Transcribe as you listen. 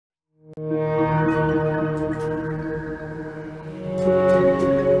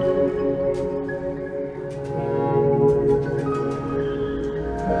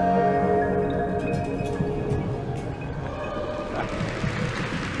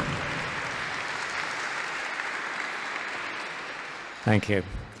Thank you.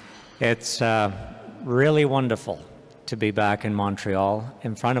 It's really wonderful to be back in Montreal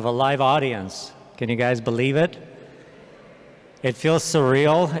in front of a live audience. Can you guys believe it? It feels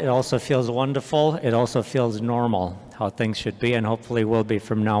surreal. It also feels wonderful. It also feels normal, how things should be, and hopefully will be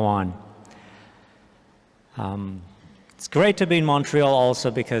from now on. It's great to be in Montreal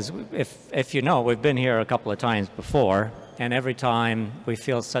also because if you know, we've been here a couple of times before, and every time we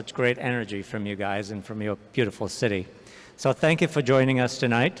feel such great energy from you guys and from your beautiful city. So thank you for joining us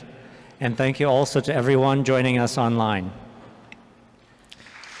tonight, and thank you also to everyone joining us online.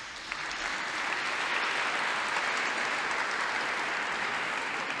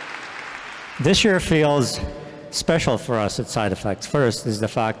 This year feels special for us at Side Effects. First is the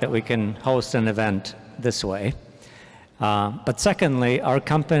fact that we can host an event this way. But secondly, our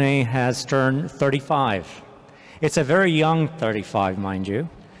company has turned 35. It's a very young 35, mind you.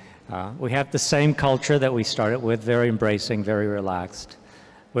 We have the same culture that we started with, very embracing, very relaxed.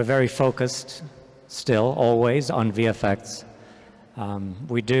 We're very focused still, always, on VFX.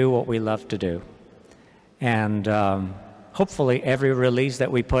 We do what we love to do. And hopefully every release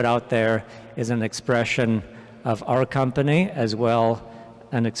that we put out there is an expression of our company as well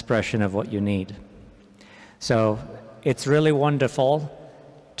an expression of what you need. So it's really wonderful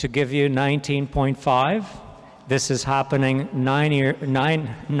to give you 19.5. This is happening only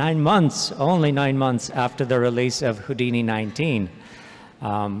 9 months after the release of Houdini 19.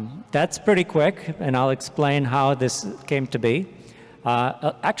 That's pretty quick, and I'll explain how this came to be.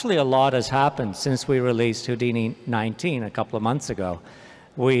 Actually, a lot has happened since we released Houdini 19 a couple of months ago.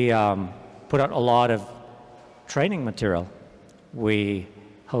 We put out a lot of training material. We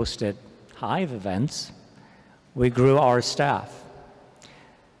hosted Hive events. We grew our staff.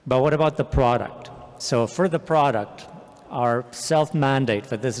 But what about the product? So for the product, our self-mandate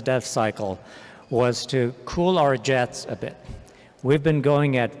for this dev cycle was to cool our jets a bit. We've been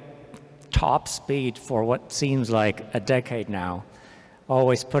going at top speed for what seems like a decade now,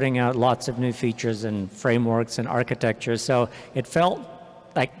 always putting out lots of new features and frameworks and architecture. So it felt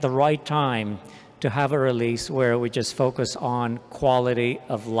like the right time to have a release where we just focus on quality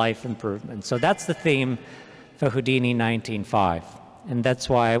of life improvement. So that's the theme for Houdini 19.5. And that's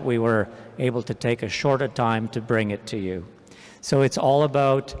why we were able to take a shorter time to bring it to you. So it's all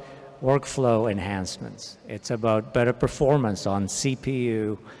about workflow enhancements. It's about better performance on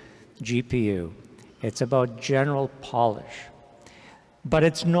CPU, GPU. It's about general polish. But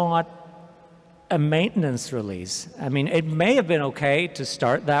it's not a maintenance release. I mean, it may have been okay to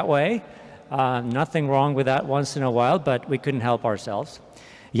start that way. Nothing wrong with that once in a while, but we couldn't help ourselves.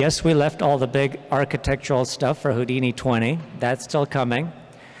 Yes, we left all the big architectural stuff for Houdini 20. That's still coming.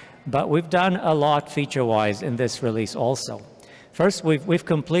 But we've done a lot feature-wise in this release also. First, we've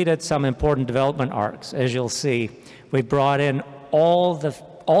completed some important development arcs. As you'll see, we brought in all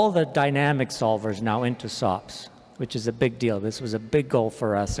the dynamic solvers now into SOPs, which is a big deal. This was a big goal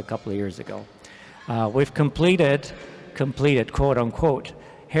for us a couple of years ago. We've completed, quote unquote,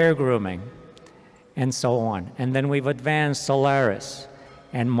 hair grooming, and so on. And then we've advanced Solaris,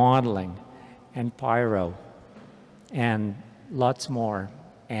 and modeling, and Pyro, and lots more.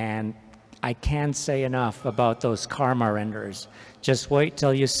 And I can't say enough about those Karma renders. Just wait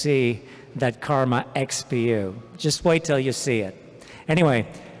till you see that Karma XPU. Just wait till you see it. Anyway,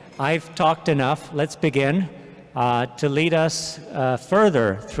 I've talked enough. Let's begin. To lead us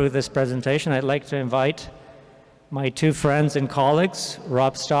further through this presentation, I'd like to invite my two friends and colleagues,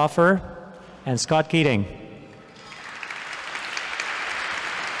 Rob Stauffer and Scott Keating.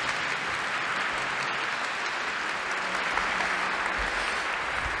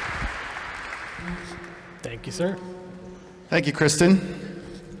 Thank you, sir. Thank you, Kristen.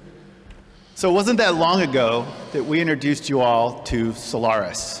 So it wasn't that long ago that we introduced you all to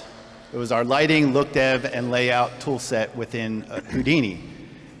Solaris. It was our lighting, look dev, and layout toolset within Houdini.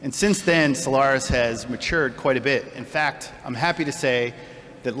 And since then, Solaris has matured quite a bit. In fact, I'm happy to say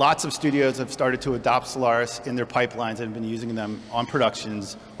that lots of studios have started to adopt Solaris in their pipelines and have been using them on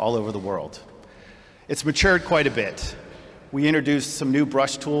productions all over the world. It's matured quite a bit. We introduced some new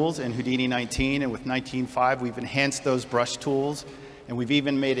brush tools in Houdini 19, and with 19.5, we've enhanced those brush tools, and we've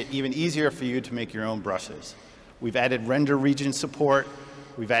even made it even easier for you to make your own brushes. We've added render region support.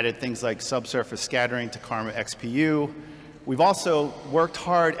 We've added things like subsurface scattering to Karma XPU. We've also worked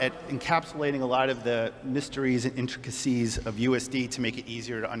hard at encapsulating a lot of the mysteries and intricacies of USD to make it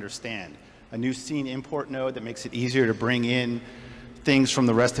easier to understand. A new scene import node that makes it easier to bring in things from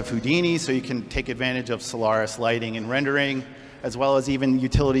the rest of Houdini so you can take advantage of Solaris lighting and rendering, as well as even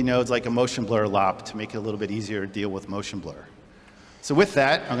utility nodes like a motion blur lop to make it a little bit easier to deal with motion blur. So with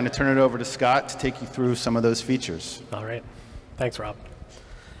that, I'm going to turn it over to Scott to take you through some of those features. All right. Thanks, Rob.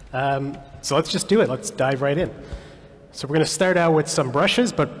 So let's just do it. Let's dive right in. So we're going to start out with some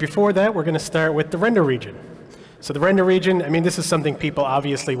brushes, but before that, we're going to start with the render region. So the render region, I mean, this is something people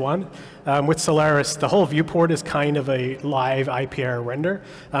obviously want. With Solaris, the whole viewport is kind of a live IPR render,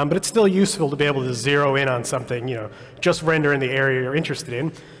 but it's still useful to be able to zero in on something, just render in the area you're interested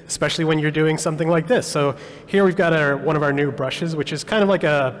in, especially when you're doing something like this. So here we've got one of our new brushes, which is kind of like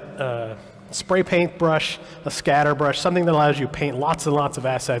a spray paint brush, a scatter brush, something that allows you to paint lots and lots of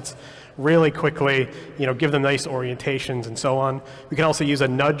assets really quickly, give them nice orientations and so on. We can also use a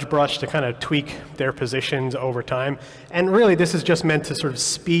nudge brush to kind of tweak their positions over time. And really, this is just meant to sort of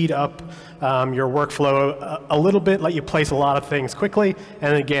speed up your workflow a little bit, let you place a lot of things quickly.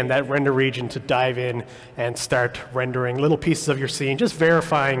 And again, that render region to dive in and start rendering little pieces of your scene, just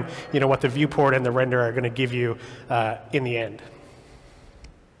verifying, what the viewport and the render are going to give you in the end.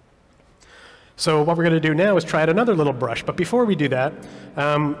 So what we're going to do now is try out another little brush. But before we do that,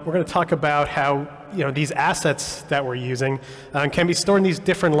 we're going to talk about how these assets that we're using can be stored in these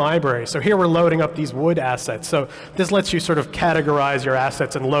different libraries. So here we're loading up these wood assets. So this lets you sort of categorize your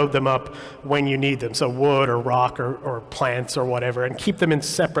assets and load them up when you need them. So wood or rock or plants or whatever, and keep them in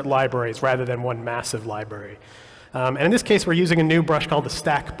separate libraries rather than one massive library. And in this case, we're using a new brush called the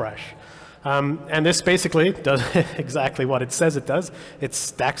stack brush. And this basically does exactly what it says it does. It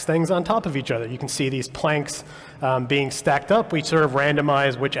stacks things on top of each other. You can see these planks being stacked up. We sort of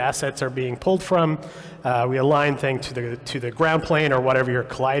randomize which assets are being pulled from. We align things to the ground plane or whatever you're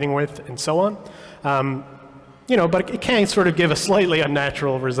colliding with, and so on. But it can sort of give a slightly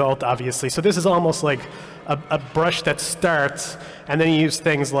unnatural result, obviously. So this is almost like a brush that starts, and then you use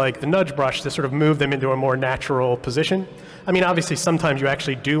things like the nudge brush to sort of move them into a more natural position. I mean, obviously, sometimes you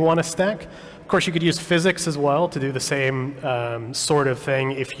actually do want to stack. Of course, you could use physics as well to do the same sort of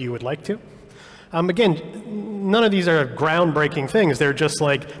thing if you would like to. Again, none of these are groundbreaking things. They're just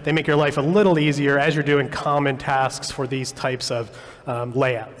like, they make your life a little easier as you're doing common tasks for these types of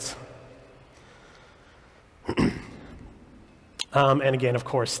layouts. And again, of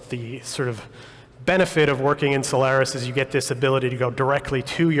course, the sort of benefit of working in Solaris is you get this ability to go directly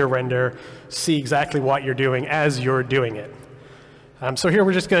to your render, see exactly what you're doing as you're doing it. So here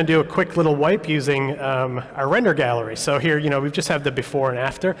we're just going to do a quick little wipe using our render gallery. So here, we just have the before and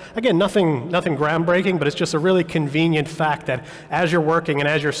after. Again, nothing groundbreaking, but it's just a really convenient fact that as you're working and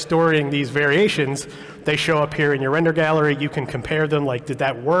as you're storing these variations, they show up here in your render gallery. You can compare them, like, did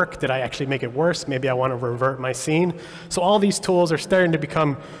that work? Did I actually make it worse? Maybe I want to revert my scene. So all these tools are starting to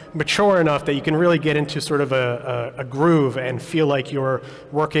become mature enough that you can really get into sort of a groove and feel like you're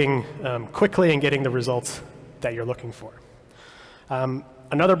working quickly and getting the results that you're looking for.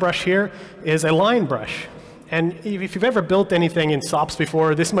 Another brush here is a line brush. And if you've ever built anything in SOPs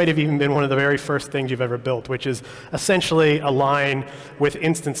before, this might have even been one of the very first things you've ever built, which is essentially a line with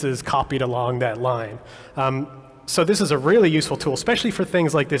instances copied along that line. So this is a really useful tool, especially for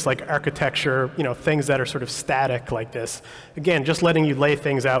things like this, like architecture, things that are sort of static like this. Again, just letting you lay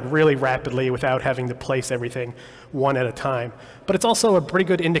things out really rapidly without having to place everything one at a time. But it's also a pretty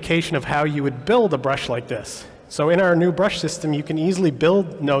good indication of how you would build a brush like this. So in our new brush system, you can easily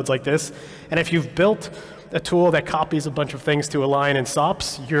build nodes like this. And if you've built a tool that copies a bunch of things to align in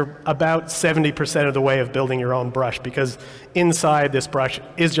SOPs, you're about 70% of the way of building your own brush, because inside this brush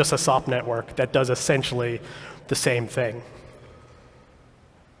is just a SOP network that does essentially the same thing.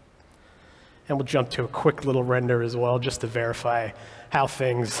 And we'll jump to a quick little render as well, just to verify how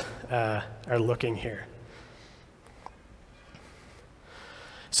things are looking here.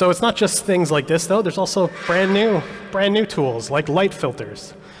 So it's not just things like this, though. There's also brand new tools like light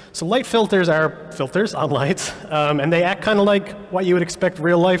filters. So light filters are filters on lights, and they act kind of like what you would expect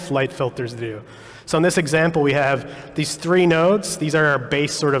real-life light filters to do. So in this example, we have these 3 nodes. These are our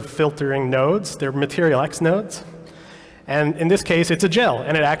base sort of filtering nodes. They're Material X nodes. And in this case, it's a gel,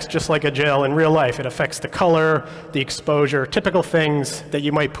 and it acts just like a gel in real life. It affects the color, the exposure, typical things that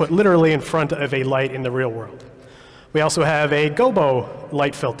you might put literally in front of a light in the real world. We also have a gobo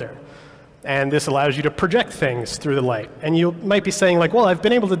light filter, and this allows you to project things through the light. And you might be saying, like, well, I've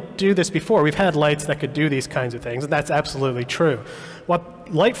been able to do this before. We've had lights that could do these kinds of things, and that's absolutely true.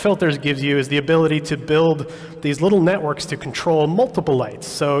 What light filters gives you is the ability to build these little networks to control multiple lights.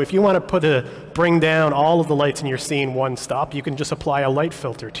 So if you want to bring down all of the lights in your scene one stop, you can just apply a light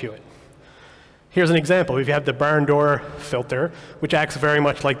filter to it. Here's an example. We have the barn door filter, which acts very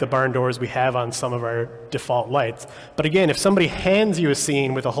much like the barn doors we have on some of our default lights. But again, if somebody hands you a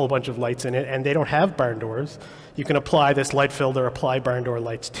scene with a whole bunch of lights in it and they don't have barn doors, you can apply this light filter, apply barn door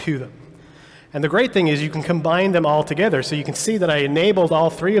lights to them. And the great thing is you can combine them all together. So you can see that I enabled all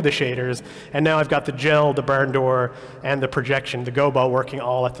three of the shaders, and now I've got the gel, the barn door, and the projection, the gobo, working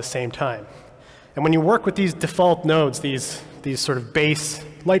all at the same time. And when you work with these default nodes, these sort of base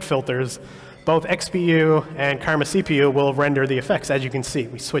light filters, both XPU and Karma CPU will render the effects. As you can see,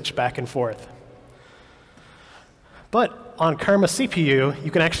 we switch back and forth. But on Karma CPU,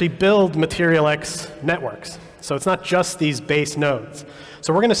 you can actually build Material X networks. So it's not just these base nodes.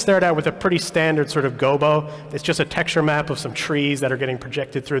 So we're going to start out with a pretty standard sort of gobo. It's just a texture map of some trees that are getting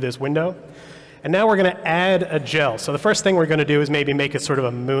projected through this window. And now we're going to add a gel. So the first thing we're going to do is maybe make it sort of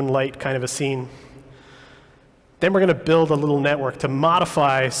a moonlight kind of a scene. Then we're going to build a little network to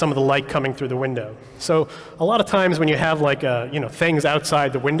modify some of the light coming through the window. So a lot of times when you have like things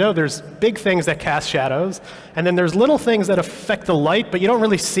outside the window, there's big things that cast shadows, and then there's little things that affect the light, but you don't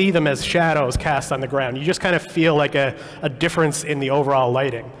really see them as shadows cast on the ground. You just kind of feel like a difference in the overall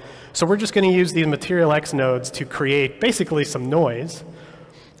lighting. So we're just going to use these Material X nodes to create basically some noise.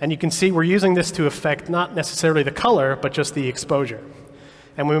 And you can see we're using this to affect not necessarily the color, but just the exposure.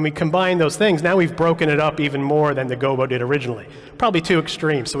 And when we combine those things, now we've broken it up even more than the gobo did originally. Probably too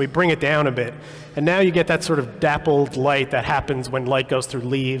extreme, so we bring it down a bit. And now you get that sort of dappled light that happens when light goes through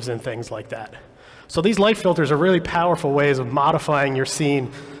leaves and things like that. So these light filters are really powerful ways of modifying your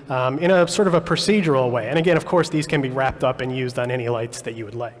scene in a sort of a procedural way. And again, of course, these can be wrapped up and used on any lights that you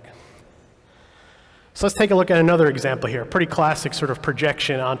would like. So let's take a look at another example here, a pretty classic sort of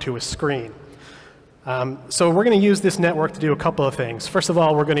projection onto a screen. So we're going to use this network to do a couple of things. First of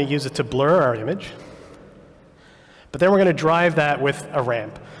all, we're going to use it to blur our image. But then we're going to drive that with a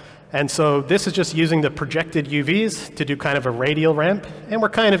ramp. And so this is just using the projected UVs to do kind of a radial ramp. And we're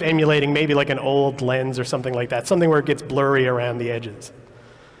kind of emulating maybe like an old lens or something like that, something where it gets blurry around the edges.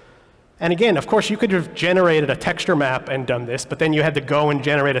 And again, of course, you could have generated a texture map and done this, but then you had to go and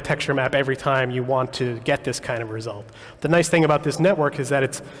generate a texture map every time you want to get this kind of result. The nice thing about this network is that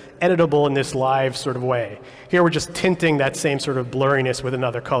it's editable in this live sort of way. Here we're just tinting that same sort of blurriness with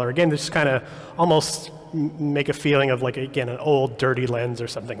another color. Again, this kind of almost make a feeling of like, again, an old dirty lens or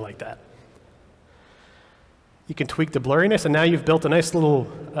something like that. You can tweak the blurriness, and now you've built a nice little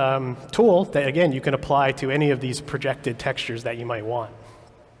tool that, again, you can apply to any of these projected textures that you might want.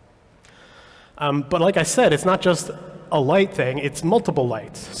 But like I said, it's not just a light thing, it's multiple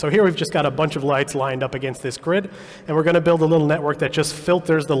lights. So here we've just got a bunch of lights lined up against this grid, and we're going to build a little network that just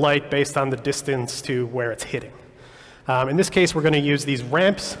filters the light based on the distance to where it's hitting. In this case, we're going to use these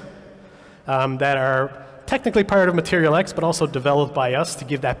ramps that are technically part of Material X, but also developed by us to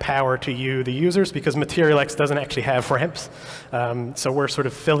give that power to you, the users, because Material X doesn't actually have ramps. So we're sort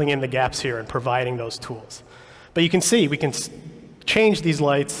of filling in the gaps here and providing those tools. But you can see we can change these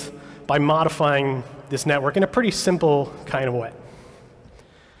lights by modifying this network in a pretty simple kind of way.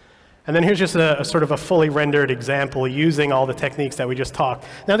 And then here's just a sort of a fully rendered example using all the techniques that we just talked.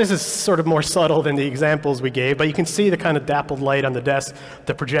 Now this is sort of more subtle than the examples we gave, but you can see the kind of dappled light on the desk,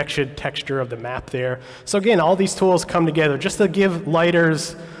 the projection texture of the map there. So again, all these tools come together just to give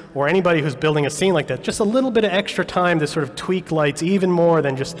lighters or anybody who's building a scene like that just a little bit of extra time to sort of tweak lights even more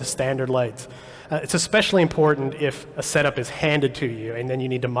than just the standard lights. It's especially important if a setup is handed to you and then you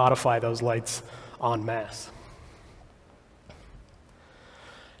need to modify those lights en masse.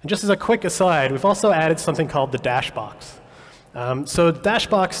 And just as a quick aside, we've also added something called the dash box. So the dash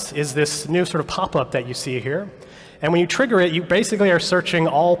box is this new sort of pop-up that you see here. And when you trigger it, you basically are searching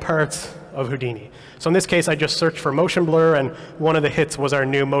all parts of Houdini. So in this case, I just searched for motion blur, and one of the hits was our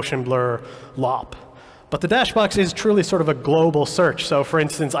new motion blur lop. But the dash box is truly sort of a global search. So for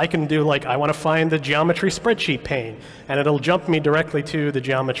instance, I can do like, I want to find the geometry spreadsheet pane, and it'll jump me directly to the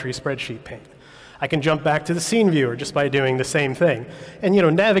geometry spreadsheet pane. I can jump back to the scene viewer just by doing the same thing. And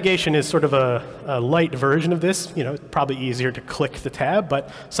navigation is sort of a light version of this. It's probably easier to click the tab, but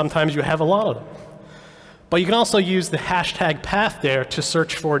sometimes you have a lot of them. But you can also use the hashtag path there to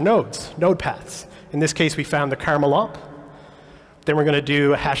search for nodes, node paths. In this case, we found the Karma lop. Then we're going to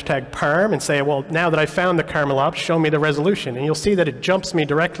do a hashtag parm and say, well, now that I found the Karma lop, show me the resolution. And you'll see that it jumps me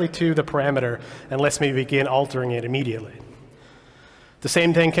directly to the parameter and lets me begin altering it immediately. The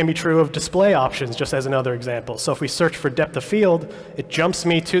same thing can be true of display options, just as another example. So if we search for depth of field, it jumps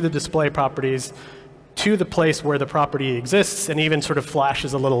me to the display properties, to the place where the property exists, and even sort of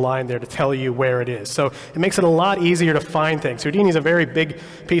flashes a little line there to tell you where it is. So it makes it a lot easier to find things. Houdini is a very big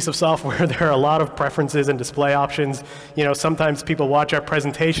piece of software. There are a lot of preferences and display options. Sometimes people watch our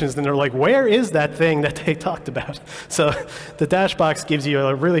presentations and they're like, where is that thing that they talked about? So the dash box gives you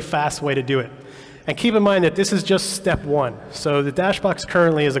a really fast way to do it. And keep in mind that this is just step one. So the Dashbox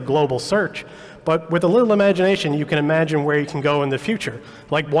currently is a global search, but with a little imagination, you can imagine where you can go in the future.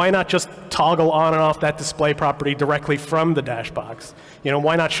 Like, why not just toggle on and off that display property directly from the Dashbox? You know,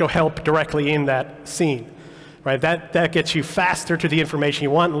 why not show help directly in that scene? Right? That gets you faster to the information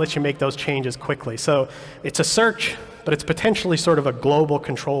you want and lets you make those changes quickly. So it's a search, but it's potentially sort of a global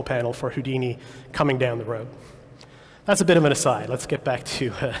control panel for Houdini coming down the road. That's a bit of an aside. Let's get back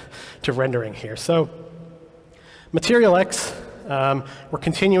to rendering here. So Material X, we're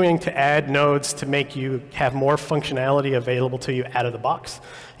continuing to add nodes to make you have more functionality available to you out of the box.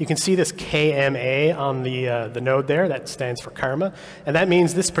 You can see this KMA on the node there. That stands for Karma. And that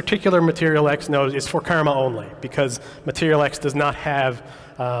means this particular Material X node is for Karma only, because Material X does not have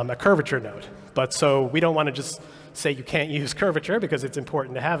a curvature node. But so we don't want to just say you can't use curvature because it's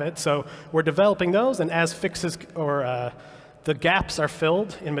important to have it. So we're developing those, and as fixes or the gaps are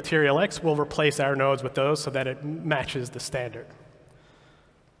filled in Material X, we'll replace our nodes with those so that it matches the standard.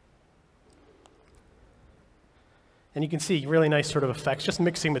 And you can see really nice sort of effects, just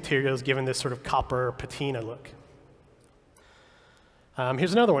mixing materials, given this sort of copper patina look.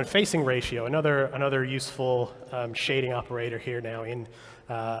 Here's another one, facing ratio, another useful shading operator here now in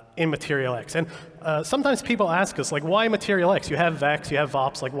Material X. And sometimes people ask us, like, why Material X? You have Vex, you have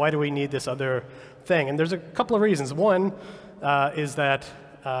VOPs, like, why do we need this other thing? And there's a couple of reasons. One is that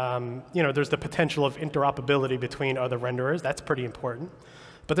you know, there's the potential of interoperability between other renderers. That's pretty important.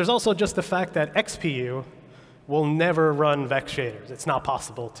 But there's also just the fact that XPU will never run Vex shaders. It's not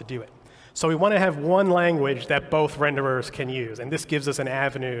possible to do it. So we want to have one language that both renderers can use, and this gives us an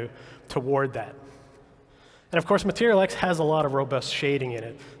avenue toward that. And of course, Material X has a lot of robust shading in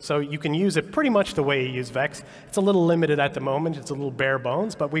it, so you can use it pretty much the way you use Vex. It's a little limited at the moment. It's a little bare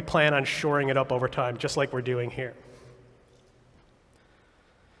bones, but we plan on shoring it up over time, just like we're doing here.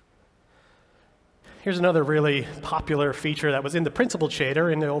 Here's another really popular feature that was in the principled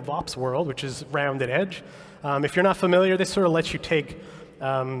shader in the old VOPs world, which is rounded edge. If you're not familiar, this sort of lets you take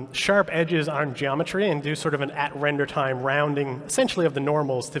sharp edges on geometry and do sort of an at-render time rounding, essentially of the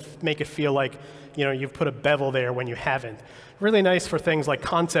normals, to make it feel like, you know, you've put a bevel there when you haven't. Really nice for things like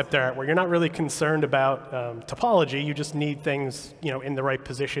concept art, where you're not really concerned about topology. You just need things, you know, in the right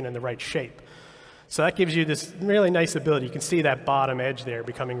position and the right shape. So that gives you this really nice ability. You can see that bottom edge there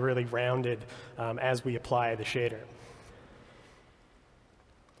becoming really rounded as we apply the shader.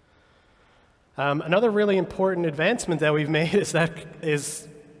 Another really important advancement that we've made is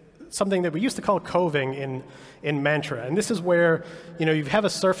something that we used to call coving in Mantra. And this is where, you know, you have a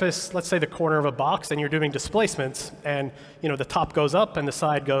surface, let's say the corner of a box, and you're doing displacements, and, you know, the top goes up and the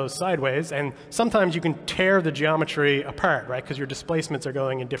side goes sideways, and sometimes you can tear the geometry apart, right, because your displacements are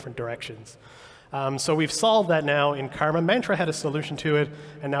going in different directions. So we've solved that now in Karma. Mantra had a solution to it,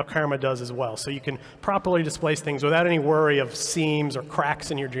 and now Karma does as well. So you can properly displace things without any worry of seams or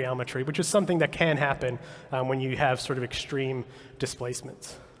cracks in your geometry, which is something that can happen when you have sort of extreme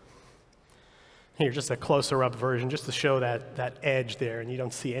displacements. Here's just a closer up version, just to show that edge there, and you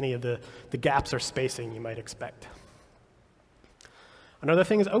don't see any of the gaps or spacing you might expect. Another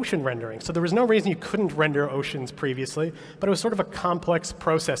thing is ocean rendering. So there was no reason you couldn't render oceans previously, but it was sort of a complex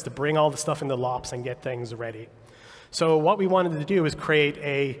process to bring all the stuff into LOPS and get things ready. So what we wanted to do is create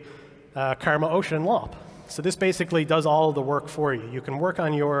a Karma Ocean LOP. So this basically does all of the work for you. You can work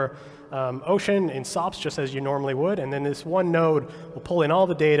on your ocean in SOPs just as you normally would, and then this one node will pull in all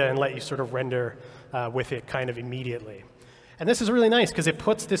the data and let you sort of render with it kind of immediately. And this is really nice because it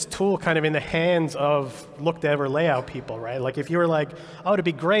puts this tool kind of in the hands of look dev or layout people, right? Like if you were like, oh, it'd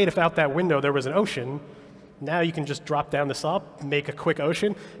be great if out that window there was an ocean, now you can just drop down the SOP, make a quick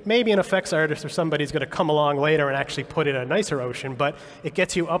ocean. Maybe an effects artist or somebody's going to come along later and actually put in a nicer ocean, but it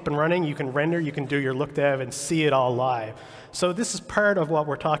gets you up and running. You can render, you can do your look dev and see it all live. So this is part of what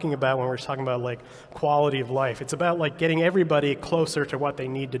we're talking about when we're talking about like quality of life. It's about like getting everybody closer to what they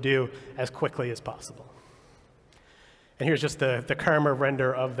need to do as quickly as possible. And here's just the Karma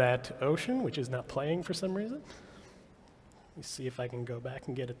render of that ocean, which is not playing for some reason. Let me see if I can go back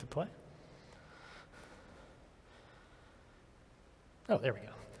and get it to play. Oh, there we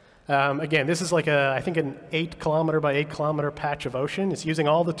go. Again, this is like I think an 8 kilometer by 8 kilometer patch of ocean. It's using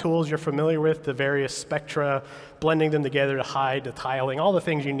all the tools you're familiar with, the various spectra, blending them together to hide the tiling, all the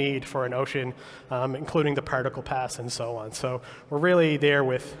things you need for an ocean, including the particle paths and so on. So we're really there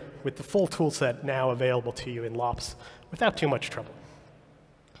with the full tool set now available to you in LOPS without too much trouble.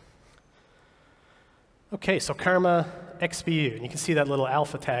 Okay, so Karma XPU, and you can see that little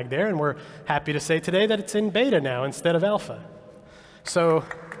alpha tag there, and we're happy to say today that it's in beta now instead of alpha. So,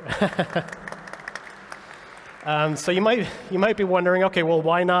 so you might be wondering, okay, well,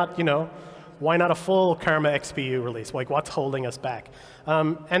 why not, you know, why not a full Karma XPU release? Like, what's holding us back?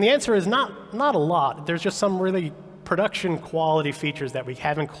 And the answer is not a lot. There's just some really production quality features that we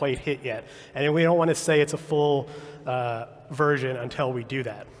haven't quite hit yet. And we don't want to say it's a full version until we do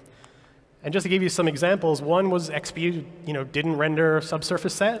that. And just to give you some examples, one was XPU didn't render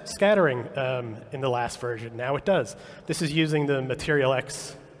subsurface scattering in the last version. Now it does. This is using the Material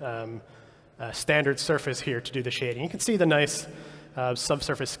X standard surface here to do the shading. You can see the nice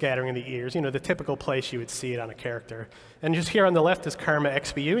subsurface scattering in the ears, the typical place you would see it on a character. And just here on the left is Karma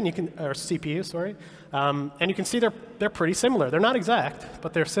XPU, and you can, or CPU, sorry. And you can see they're pretty similar. They're not exact,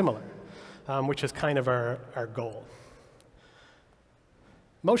 but they're similar, which is kind of our goal.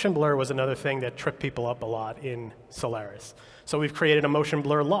 Motion blur was another thing that tripped people up a lot in Solaris. So we've created a motion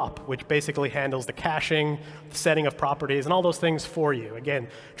blur LOP, which basically handles the caching, the setting of properties, and all those things for you. Again,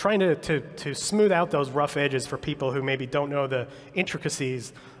 trying to smooth out those rough edges for people who maybe don't know the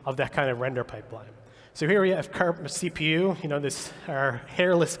intricacies of that kind of render pipeline. So here we have CPU, this our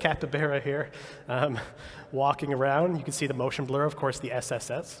hairless capybara here, walking around. You can see the motion blur, of course, the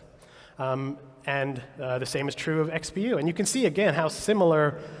SSS. And the same is true of XPU. And you can see, again, how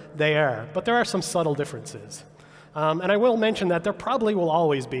similar they are. But there are some subtle differences. And I will mention that there probably will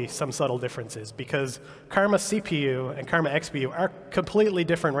always be some subtle differences, because Karma CPU and Karma XPU are completely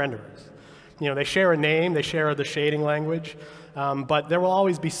different renderers. They share a name, they share the shading language, but there will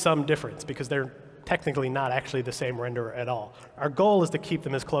always be some difference, because they're technically not actually the same renderer at all. Our goal is to keep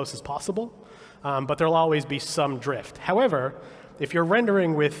them as close as possible, but there'll always be some drift. However, if you're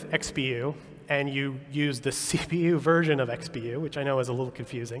rendering with XPU and you use the CPU version of XPU, which I know is a little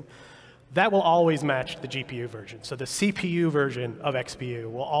confusing, that will always match the GPU version. So the CPU version of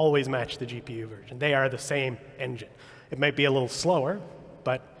XPU will always match the GPU version. They are the same engine. It might be a little slower,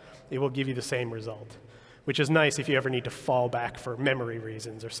 but it will give you the same result, which is nice if you ever need to fall back for memory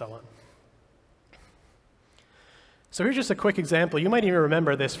reasons or so on. So here's just a quick example. You might even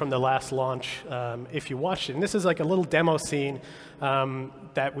remember this from the last launch if you watched it. And this is like a little demo scene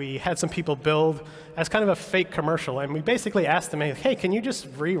that we had some people build as kind of a fake commercial. And we basically asked them, hey, can you just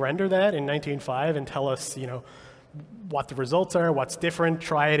re-render that in 19.5 and tell us what the results are, what's different,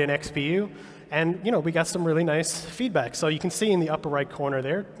 try it in XPU. And we got some really nice feedback. So you can see in the upper right corner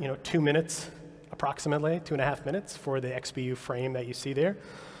there, 2 minutes approximately, 2.5 minutes for the XPU frame that you see there.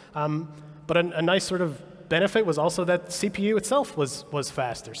 But a nice sort of benefit was also that CPU itself was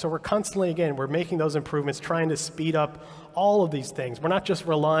faster. So we're constantly, again, we're making those improvements, trying to speed up all of these things. We're not just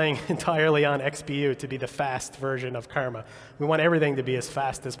relying entirely on XPU to be the fast version of Karma. We want everything to be as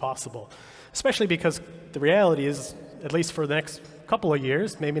fast as possible, especially because the reality is, at least for the next couple of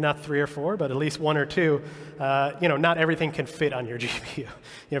years, maybe not 3 or 4, but at least 1 or 2, not everything can fit on your GPU.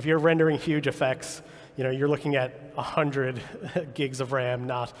 If you're rendering huge effects, you're looking at 100 gigs of RAM,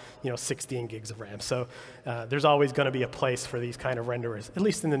 not 16 gigs of RAM. So there's always going to be a place for these kind of renderers, at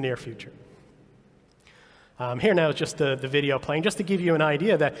least in the near future. Here now is just the video playing, just to give you an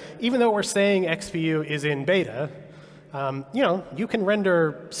idea that even though we're saying XPU is in beta, you can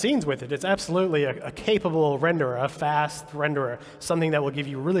render scenes with it. It's absolutely a capable renderer, a fast renderer, something that will give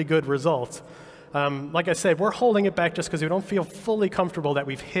you really good results. Like I said, we're holding it back just because we don't feel fully comfortable that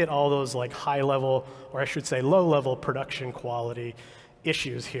we've hit all those high-level, or I should say low-level production quality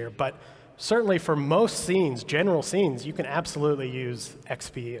issues here. But certainly for most scenes, general scenes, you can absolutely use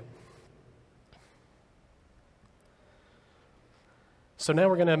XPU. So now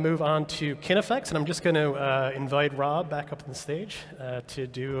we're going to move on to KineFX, and I'm just going to invite Rob back up on the stage to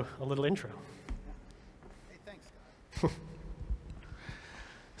do a little intro. Hey, thanks.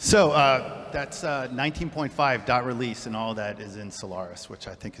 So that's 19.5 dot release, and all that is in Solaris, which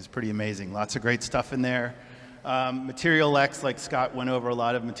I think is pretty amazing. Lots of great stuff in there. Material X, like Scott went over a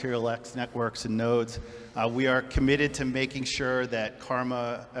lot of Material X networks and nodes. We are committed to making sure that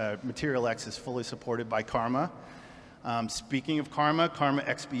Material X is fully supported by Karma. Speaking of Karma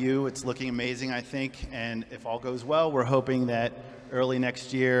XPU, it's looking amazing, I think. And if all goes well, we're hoping that early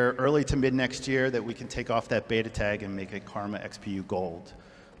to mid next year, that we can take off that beta tag and make it Karma XPU Gold.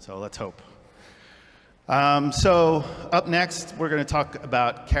 So let's hope. So up next, we're going to talk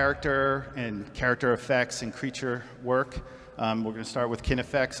about character and character effects and creature work. We're going to start with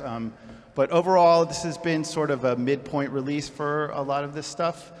KineFX. But overall, this has been sort of a midpoint release for a lot of this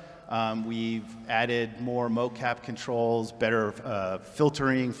stuff. We've added more mocap controls, better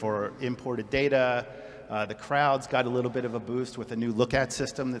filtering for imported data. The crowd's got a little bit of a boost with a new look-at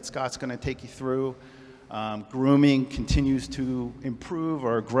system that Scott's going to take you through. Grooming continues to improve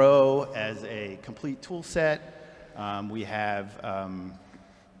or grow as a complete tool set. We have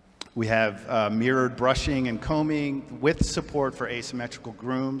mirrored brushing and combing with support for asymmetrical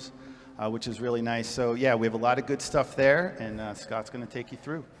grooms. which is really nice. So yeah, we have a lot of good stuff there, and Scott's going to take you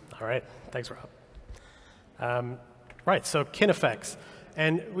through. All right, thanks, Rob. Right, so KineFX.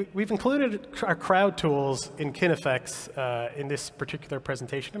 And we've included our crowd tools in KineFX in this particular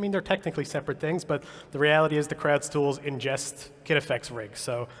presentation. I mean, they're technically separate things, but the reality is the crowds tools ingest KineFX rigs.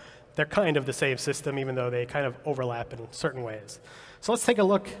 So they're kind of the same system, even though they kind of overlap in certain ways. So let's take a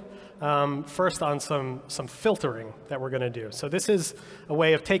look first on some filtering that we're going to do. So this is a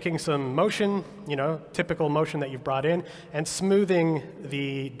way of taking some motion, typical motion that you've brought in, and smoothing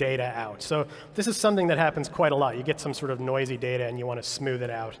the data out. So this is something that happens quite a lot. You get some sort of noisy data, and you want to smooth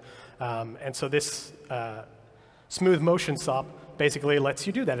it out. And so this smooth motion SOP basically lets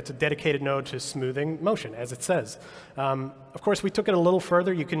you do that. It's a dedicated node to smoothing motion, as it says. Of course, we took it a little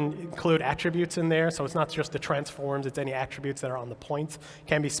further. You can include attributes in there, so it's not just the transforms, it's any attributes that are on the points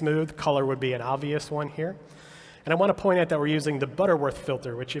can be smooth. Color would be an obvious one here. And I want to point out that we're using the Butterworth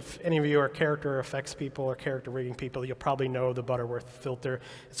filter, which if any of you are character effects people or character rigging people, you'll probably know the Butterworth filter.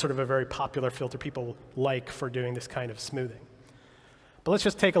 It's sort of a very popular filter people like for doing this kind of smoothing. But let's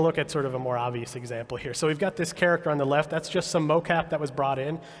just take a look at sort of a more obvious example here. So we've got this character on the left. That's just some mocap that was brought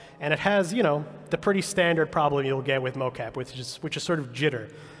in. And it has, the pretty standard problem you'll get with mocap, which is sort of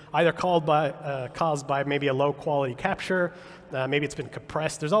jitter, either caused by maybe a low quality capture. Maybe it's been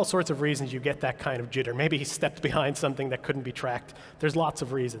compressed. There's all sorts of reasons you get that kind of jitter. Maybe he stepped behind something that couldn't be tracked. There's lots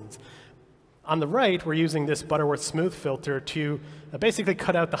of reasons. On the right, we're using this Butterworth smooth filter to basically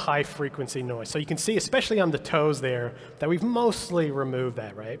cut out the high frequency noise. So you can see, especially on the toes there, that we've mostly removed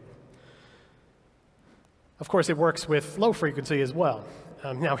that, right? Of course, it works with low frequency as well.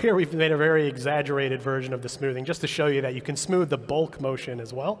 Now here we've made a very exaggerated version of the smoothing just to show you that you can smooth the bulk motion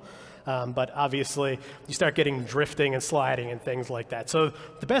as well. But obviously, you start getting drifting and sliding and things like that. So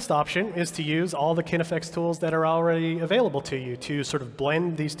the best option is to use all the KineFX tools that are already available to you to sort of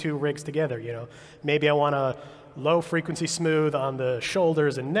blend these two rigs together. Maybe I want a low frequency smooth on the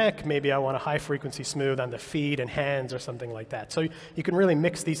shoulders and neck. Maybe I want a high frequency smooth on the feet and hands or something like that. So you can really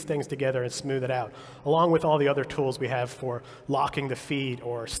mix these things together and smooth it out, along with all the other tools we have for locking the feet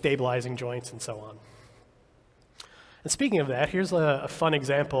or stabilizing joints and so on. And speaking of that, here's a fun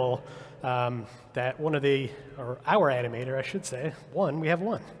example that our animator, I should say, we have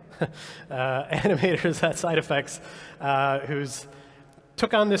one, animators at Side Effects, who's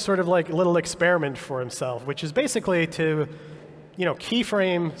took on this sort of like little experiment for himself, which is basically to,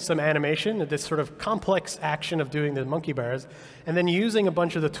 keyframe some animation, this sort of complex action of doing the monkey bars, and then using a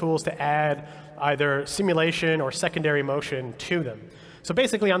bunch of the tools to add either simulation or secondary motion to them. So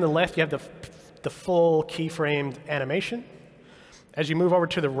basically on the left, you have the full keyframed animation. As you move over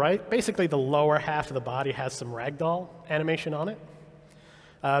to the right, basically the lower half of the body has some ragdoll animation on it.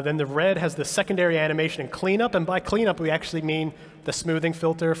 Then the red has the secondary animation and cleanup, and by cleanup we actually mean the smoothing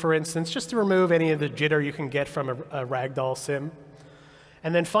filter, for instance, just to remove any of the jitter you can get from a ragdoll sim.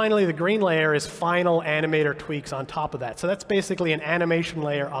 And then finally the green layer is final animator tweaks on top of that. So that's basically an animation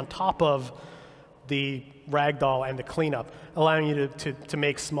layer on top of the ragdoll and the cleanup, allowing you to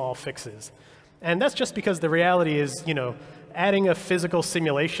make small fixes. And that's just because the reality is, adding a physical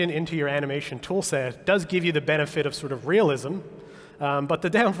simulation into your animation toolset does give you the benefit of sort of realism. But the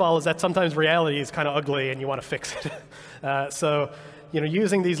downfall is that sometimes reality is kind of ugly and you want to fix it. So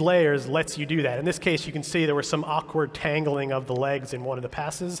using these layers lets you do that. In this case, you can see there was some awkward tangling of the legs in one of the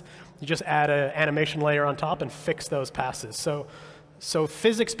passes. You just add an animation layer on top and fix those passes. So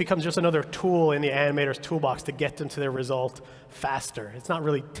physics becomes just another tool in the animator's toolbox to get them to their result faster. It's not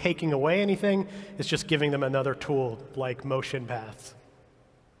really taking away anything. It's just giving them another tool, like motion paths.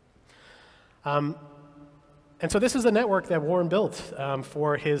 And so this is the network that Warren built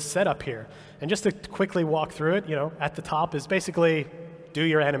for his setup here. And just to quickly walk through it, at the top is basically do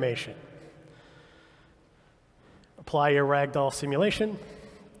your animation. Apply your ragdoll simulation,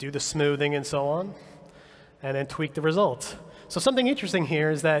 do the smoothing and so on, and then tweak the results. So something interesting here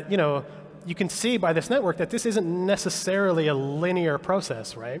is that, you can see by this network that this isn't necessarily a linear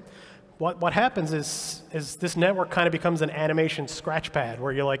process, right? What happens is this network kind of becomes an animation scratch pad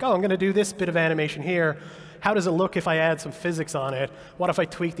where you're like, oh, I'm going to do this bit of animation here. How does it look if I add some physics on it? What if I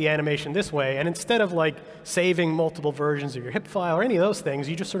tweak the animation this way? And instead of like saving multiple versions of your HIP file or any of those things,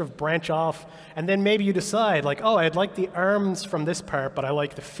 you just sort of branch off, and then maybe you decide like, oh, I'd like the arms from this part, but I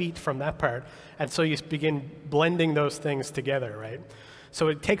like the feet from that part. And so you begin blending those things together, right? So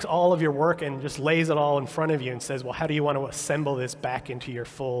it takes all of your work and just lays it all in front of you and says, well, how do you want to assemble this back into your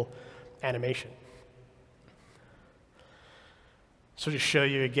full animation? So just show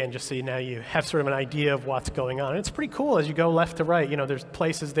you again, just so now you have sort of an idea of what's going on. And it's pretty cool as you go left to right. There's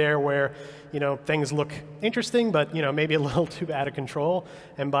places there where, things look interesting, but, maybe a little too out of control.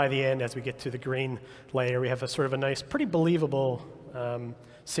 And by the end, as we get to the green layer, we have a sort of a nice, pretty believable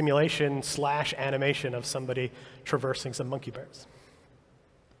simulation / animation of somebody traversing some monkey bars.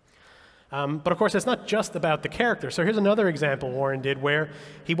 But of course, it's not just about the character. So here's another example Warren did where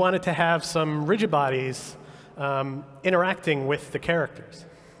he wanted to have some rigid bodies interacting with the characters,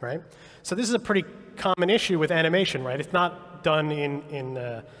 right? So this is a pretty common issue with animation, right? It's not done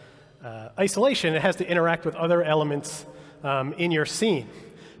in isolation. It has to interact with other elements in your scene.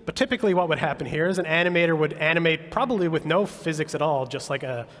 But typically what would happen here is an animator would animate probably with no physics at all, just like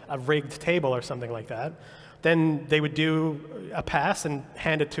a rigged table or something like that. Then they would do a pass and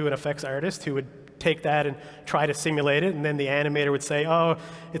hand it to an effects artist who would take that and try to simulate it, and then the animator would say, oh,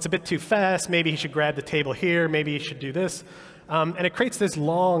 it's a bit too fast, maybe he should grab the table here, maybe he should do this. And it creates this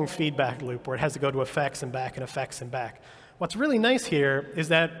long feedback loop where it has to go to effects and back and effects and back. What's really nice here is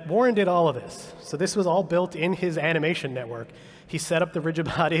that Warren did all of this. So this was all built in his animation network. He set up the rigid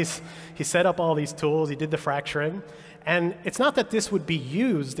bodies, he set up all these tools, he did the fracturing. And it's not that this would be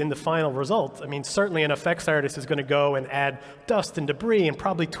used in the final result. I mean, certainly an effects artist is going to go and add dust and debris and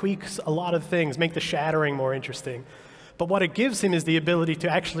probably tweak a lot of things, make the shattering more interesting. But what it gives him is the ability to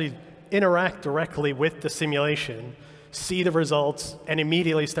actually interact directly with the simulation, see the results, and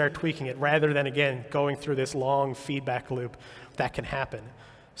immediately start tweaking it, rather than, again, going through this long feedback loop that can happen.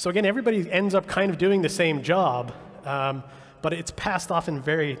 So again, everybody ends up kind of doing the same job, but it's passed off in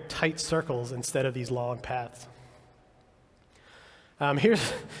very tight circles instead of these long paths.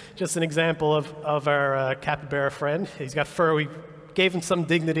 Here's just an example of our capybara friend. He's got fur. We gave him some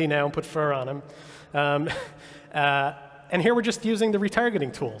dignity now and put fur on him. And here we're just using the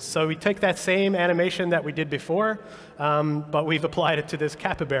retargeting tools. So we take that same animation that we did before, but we've applied it to this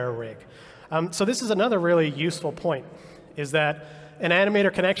capybara rig. So this is another really useful point, is that an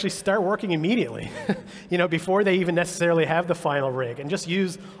animator can actually start working immediately, before they even necessarily have the final rig, and just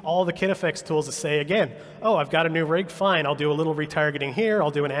use all the kit effects tools to say, again, oh, I've got a new rig, fine, I'll do a little retargeting here, I'll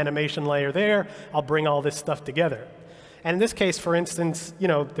do an animation layer there, I'll bring all this stuff together. And in this case, for instance,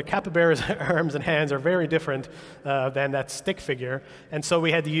 the capybara's arms and hands are very different than that stick figure, and so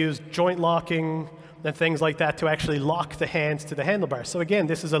we had to use joint locking and things like that to actually lock the hands to the handlebars. So again,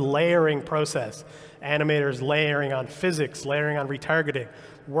 this is a layering process. Animators layering on physics, layering on retargeting,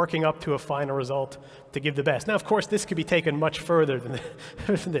 working up to a final result to give the best. Now, of course, this could be taken much further than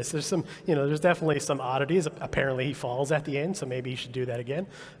this. There's some, there's definitely some oddities. Apparently, he falls at the end, so maybe you should do that again.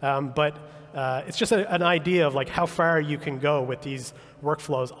 But it's just an idea of like how far you can go with these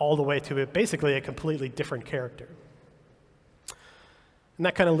workflows, all the way to basically a completely different character. And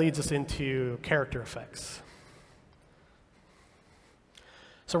that kind of leads us into character effects.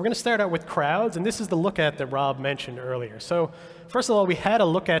 So we're going to start out with crowds, and this is the look at that Rob mentioned earlier. So first of all, we had a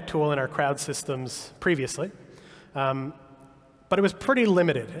look at tool in our crowd systems previously, but it was pretty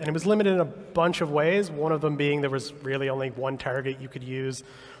limited, and it was limited in a bunch of ways, one of them being there was really only one target you could use.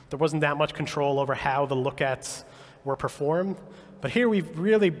 There wasn't that much control over how the look-ats were performed. But here we've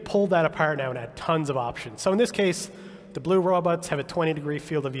really pulled that apart now and had tons of options. So in this case, the blue robots have a 20-degree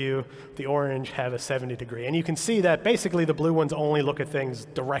field of view. The orange have a 70-degree. And you can see that basically the blue ones only look at things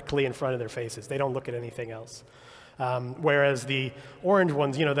directly in front of their faces. They don't look at anything else. Whereas the orange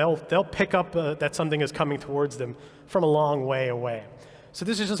ones, they'll pick up that something is coming towards them from a long way away. So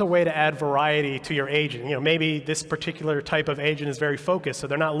this is just a way to add variety to your agent. Maybe this particular type of agent is very focused, so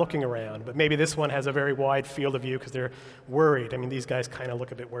they're not looking around. But maybe this one has a very wide field of view because they're worried. I mean, these guys kind of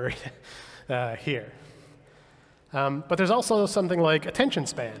look a bit worried here. But there's also something like attention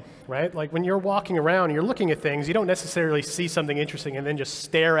span, right? Like when you're walking around and you're looking at things, you don't necessarily see something interesting and then just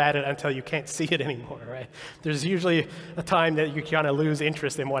stare at it until you can't see it anymore, right? There's usually a time that you kind of lose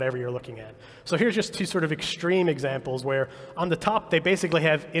interest in whatever you're looking at. So here's just two sort of extreme examples where on the top, they basically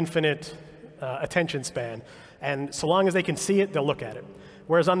have infinite attention span. And so long as they can see it, they'll look at it.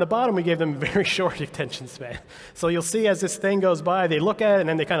 Whereas on the bottom, we gave them very short attention span. So you'll see as this thing goes by, they look at it, and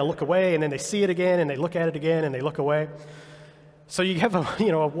then they kind of look away, and then they see it again, and they look at it again, and they look away. So you have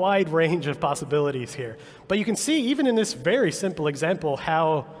a wide range of possibilities here. But you can see, even in this very simple example,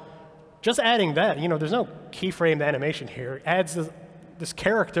 how just adding that, there's no keyframed animation here, adds this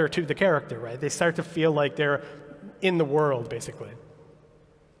character to the character, right? They start to feel like they're in the world, basically.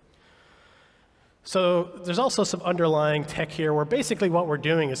 So there's also some underlying tech here where basically what we're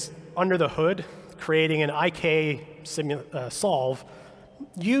doing is under the hood creating an IK solve,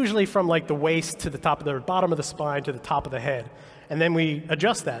 usually from like the waist to the top of the bottom of the spine to the top of the head. And then we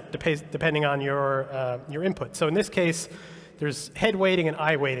adjust that depending on your input. So in this case, there's head weighting and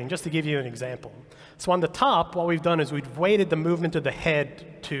eye weighting, just to give you an example. So on the top, what we've done is we've weighted the movement of the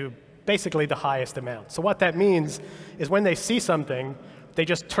head to basically the highest amount. So what that means is when they see something, they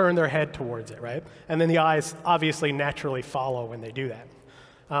just turn their head towards it, right? And then the eyes obviously naturally follow when they do that.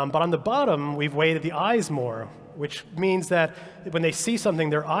 But on the bottom, we've weighted the eyes more, which means that when they see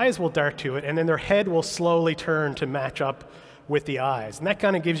something, their eyes will dart to it, and then their head will slowly turn to match up with the eyes. And that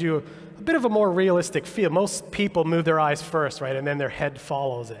kind of gives you a bit of a more realistic feel. Most people move their eyes first, right, and then their head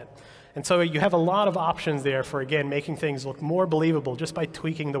follows it. And so you have a lot of options there for, again, making things look more believable just by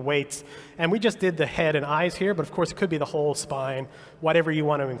tweaking the weights. And we just did the head and eyes here, but of course it could be the whole spine, whatever you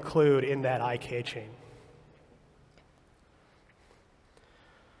want to include in that IK chain.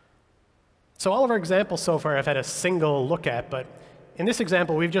 So all of our examples so far have had a single look at, but in this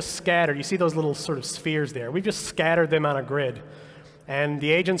example, we've just scattered. You see those little sort of spheres there. We've just scattered them on a grid. And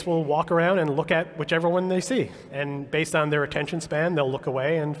the agents will walk around and look at whichever one they see. And based on their attention span, they'll look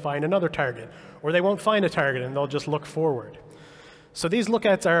away and find another target. Or they won't find a target, and they'll just look forward. So these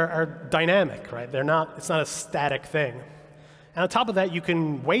look-ats are dynamic, right? It's not a static thing. And on top of that, you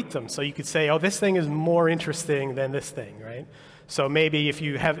can weight them. So you could say, oh, this thing is more interesting than this thing, right? So maybe if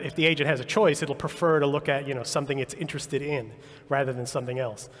the agent has a choice, it'll prefer to look at something it's interested in rather than something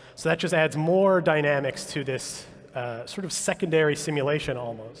else. So that just adds more dynamics to this sort of secondary simulation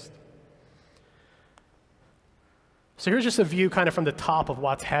almost. So here's just a view kind of from the top of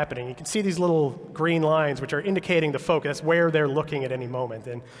what's happening. You can see these little green lines which are indicating the focus, where they're looking at any moment.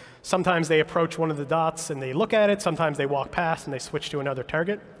 And sometimes they approach one of the dots and they look at it. Sometimes they walk past and they switch to another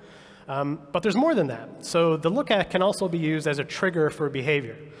target. But there's more than that. So the look-at can also be used as a trigger for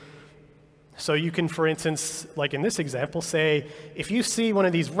behavior. So you can, for instance, like in this example, say, if you see one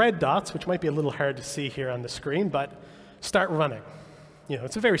of these red dots, which might be a little hard to see here on the screen, but start running.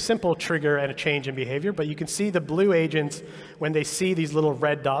 It's a very simple trigger and a change in behavior, but you can see the blue agents, when they see these little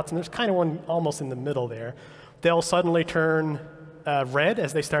red dots, and there's kind of one almost in the middle there, they'll suddenly turn red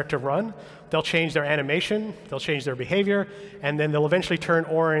as they start to run. They'll change their animation, they'll change their behavior, and then they'll eventually turn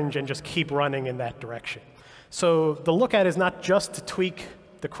orange and just keep running in that direction. So the look-at is not just to tweak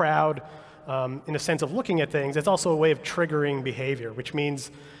the crowd in a sense of looking at things, it's also a way of triggering behavior, which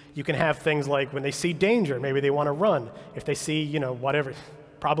means you can have things like when they see danger, maybe they want to run. If they see, whatever,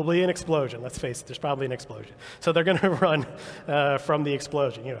 probably an explosion, let's face it, there's probably an explosion. So they're going to run from the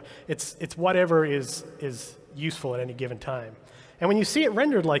explosion. It's whatever is useful at any given time. And when you see it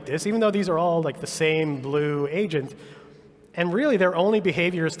rendered like this, even though these are all like the same blue agent, and really their only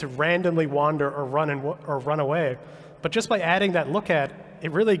behavior is to randomly wander or run away, but just by adding that look-at,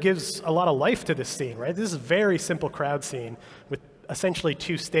 it really gives a lot of life to this scene, right? This is a very simple crowd scene with essentially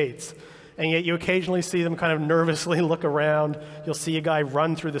two states. And yet you occasionally see them kind of nervously look around. You'll see a guy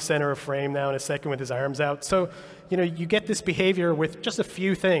run through the center of frame now in a second with his arms out. So, you get this behavior with just a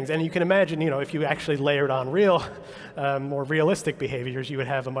few things. And you can imagine, if you actually layered on real, more realistic behaviors, you would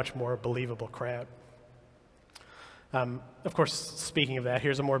have a much more believable crowd. Of course, speaking of that,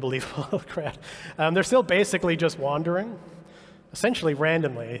 here's a more believable crowd. They're still basically just wandering, essentially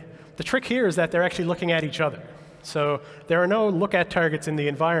randomly. The trick here is that they're actually looking at each other. So there are no look-at targets in the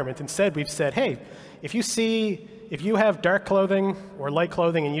environment. Instead, we've said, hey, if you have dark clothing or light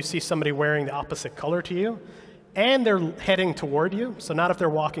clothing and you see somebody wearing the opposite color to you, and they're heading toward you, so not if they're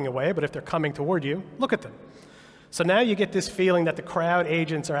walking away, but if they're coming toward you, look at them. So now you get this feeling that the crowd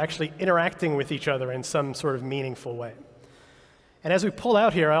agents are actually interacting with each other in some sort of meaningful way. And as we pull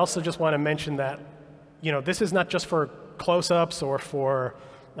out here, I also just want to mention that this is not just for close-ups or for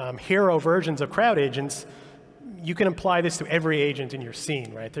hero versions of crowd agents. You can apply this to every agent in your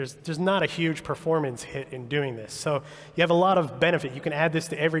scene, right? There's not a huge performance hit in doing this. So you have a lot of benefit. You can add this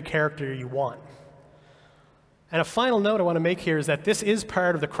to every character you want. And a final note I want to make here is that this is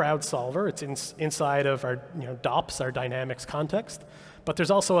part of the crowd solver. It's inside of our DOPS, our dynamics context. But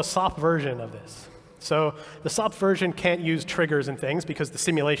there's also a SOP version of this. So the SOP version can't use triggers and things because the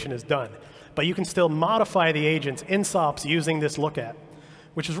simulation is done. But you can still modify the agents in SOPs using this look-at,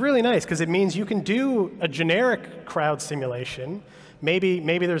 which is really nice because it means you can do a generic crowd simulation. Maybe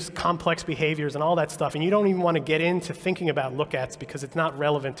there's complex behaviors and all that stuff, and you don't even want to get into thinking about look-ats because it's not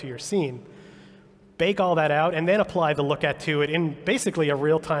relevant to your scene. Bake all that out and then apply the look-at to it in basically a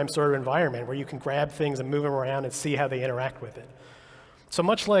real-time sort of environment where you can grab things and move them around and see how they interact with it. So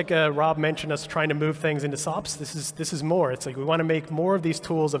much like Rob mentioned us trying to move things into SOPs, this is more. It's like we want to make more of these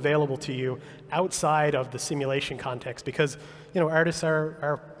tools available to you outside of the simulation context because artists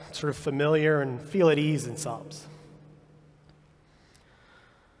are sort of familiar and feel at ease in SOPs.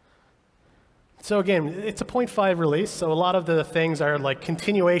 So again, it's a 0.5 release, so a lot of the things are like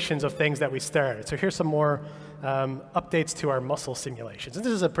continuations of things that we started. So here's some more updates to our muscle simulations. And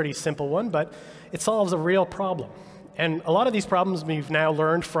this is a pretty simple one, but it solves a real problem. And a lot of these problems we've now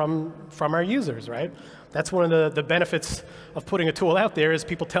learned from our users, right? That's one of the benefits of putting a tool out there is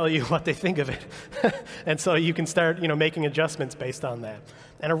people tell you what they think of it. And so you can start making adjustments based on that.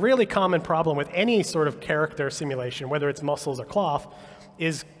 And a really common problem with any sort of character simulation, whether it's muscles or cloth,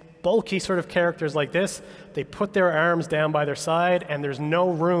 is bulky sort of characters like this. They put their arms down by their side, and there's no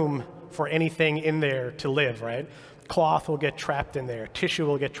room for anything in there to live, right? Cloth will get trapped in there. Tissue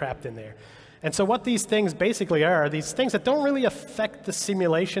will get trapped in there. And so what these things basically are these things that don't really affect the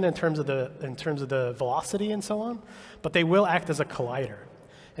simulation in terms of the velocity and so on, but they will act as a collider.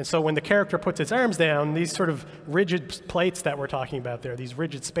 And so when the character puts its arms down, these sort of rigid plates that we're talking about there, these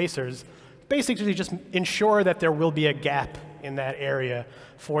rigid spacers, basically just ensure that there will be a gap in that area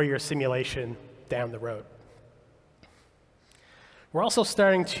for your simulation down the road. We're also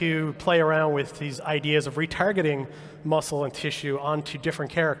starting to play around with these ideas of retargeting muscle and tissue onto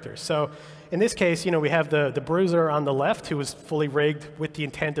different characters. So in this case, we have the bruiser on the left who was fully rigged with the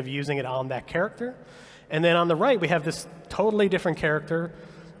intent of using it on that character. And then on the right, we have this totally different character,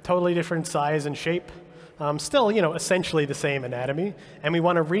 totally different size and shape, still, essentially the same anatomy. And we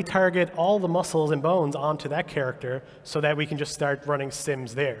want to retarget all the muscles and bones onto that character so that we can just start running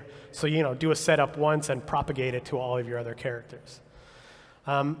sims there. So, do a setup once and propagate it to all of your other characters.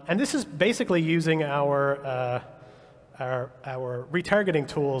 And this is basically using our retargeting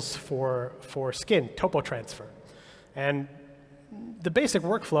tools for skin, topo transfer. And the basic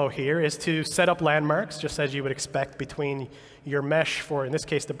workflow here is to set up landmarks, just as you would expect between your mesh for, in this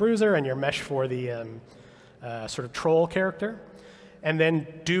case, the bruiser, and your mesh for the sort of troll character. And then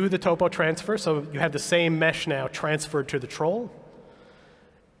do the topo transfer, so you have the same mesh now transferred to the troll.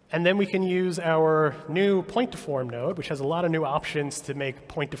 And then we can use our new point deform node, which has a lot of new options to make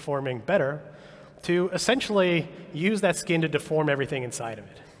point deforming better, to essentially use that skin to deform everything inside of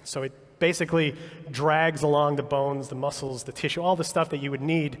it. So it basically drags along the bones, the muscles, the tissue, all the stuff that you would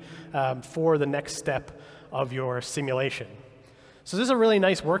need for the next step of your simulation. So this is a really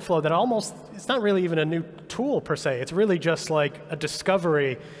nice workflow that it's not really even a new tool per se. It's really just like a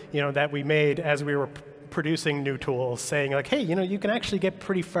discovery, that we made as we were producing new tools, saying like, hey, you can actually get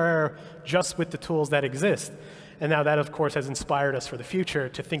pretty far just with the tools that exist. And now that, of course, has inspired us for the future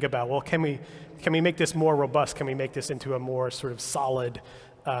to think about, well, can we make this more robust? Can we make this into a more sort of solid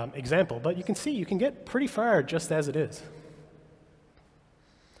example? But you can see you can get pretty far just as it is.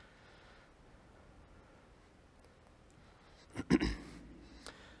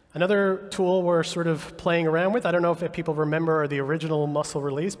 Another tool we're sort of playing around with, I don't know if people remember the original muscle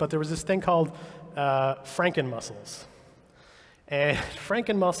release, but there was this thing called Franken muscles. And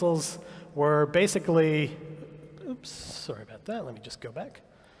Franken muscles were basically, oops, sorry about that, let me just go back.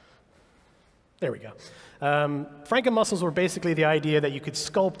 There we go. Franken muscles were basically the idea that you could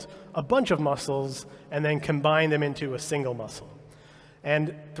sculpt a bunch of muscles and then combine them into a single muscle.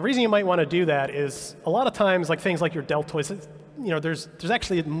 And the reason you might want to do that is a lot of times, like things like your deltoids, there's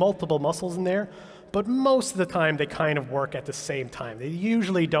actually multiple muscles in there, but most of the time they kind of work at the same time. They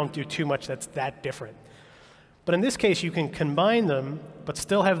usually don't do too much that's that different. But in this case, you can combine them, but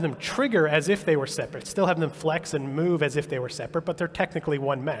still have them trigger as if they were separate, still have them flex and move as if they were separate, but they're technically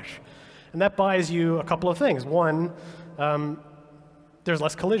one mesh. And that buys you a couple of things. One, there's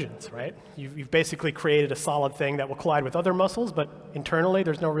less collisions, right? You've basically created a solid thing that will collide with other muscles, but internally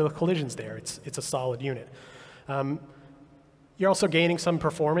there's no real collisions there. It's a solid unit. You're also gaining some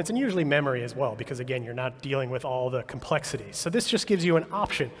performance and usually memory as well, because again, you're not dealing with all the complexities. So this just gives you an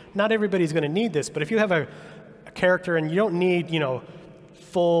option. Not everybody's going to need this, but if you have a character and you don't need,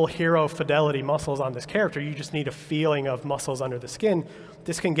 full hero fidelity muscles on this character, you just need a feeling of muscles under the skin,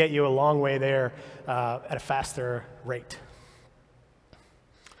 this can get you a long way there at a faster rate.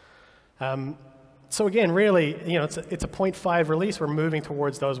 So again, really, it's a 0.5 release. We're moving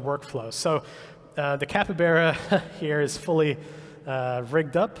towards those workflows. So the capybara here is fully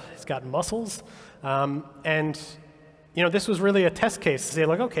rigged up. It's got muscles. And this was really a test case to say,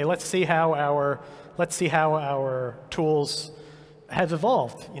 like, okay, let's see how our tools have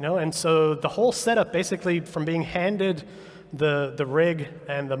evolved. And so the whole setup, basically, from being handed the rig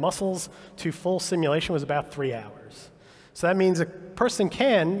and the muscles to full simulation was about 3 hours. So that means a person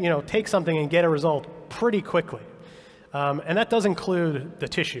can, take something and get a result pretty quickly. And that does include the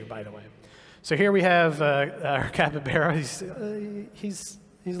tissue, by the way. So here we have our capybara. He's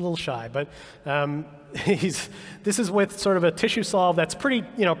He's a little shy, but this is with sort of a tissue solve that's pretty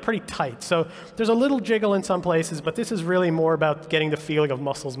tight. So there's a little jiggle in some places, but this is really more about getting the feeling of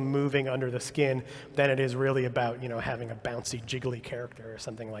muscles moving under the skin than it is really about having a bouncy, jiggly character or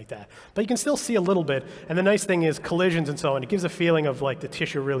something like that. But you can still see a little bit, and the nice thing is collisions and so on. It gives a feeling of like the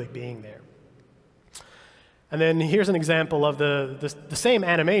tissue really being there. And then here's an example of the same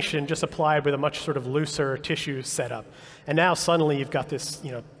animation, just applied with a much sort of looser tissue setup. And now suddenly you've got this,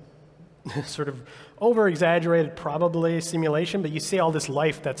 sort of over-exaggerated, probably, simulation, but you see all this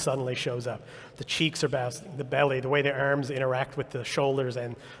life that suddenly shows up. The cheeks are bouncing, the belly, the way the arms interact with the shoulders,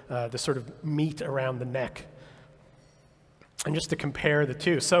 and the sort of meat around the neck. And just to compare the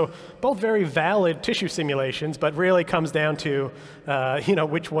two. So both very valid tissue simulations, but really comes down to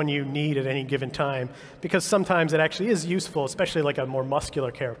which one you need at any given time, because sometimes it actually is useful, especially like a more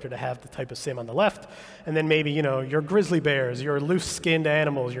muscular character, to have the type of sim on the left, and then maybe your grizzly bears, your loose-skinned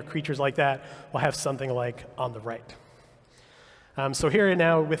animals, your creatures like that will have something like on the right. So here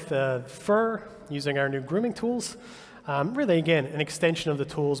now with fur, using our new grooming tools, really again an extension of the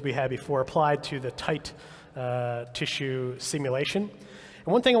tools we had before applied to the tight tissue simulation.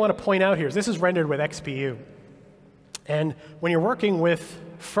 And one thing I want to point out here is this is rendered with XPU. And when you're working with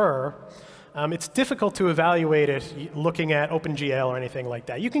fur, it's difficult to evaluate it looking at OpenGL or anything like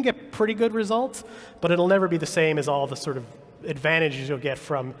that. You can get pretty good results, but it'll never be the same as all the sort of advantages you'll get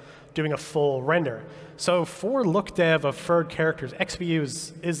from doing a full render. So for look dev of furred characters, XPU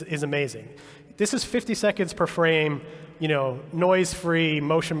is amazing. This is 50 seconds per frame, noise-free,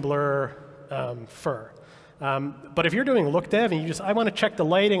 motion blur fur. But if you're doing look dev and I want to check the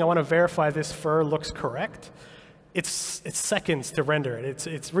lighting, I want to verify this fur looks correct, it's seconds to render it.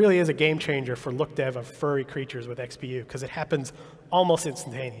 It really is a game changer for look dev of furry creatures with XPU, because it happens almost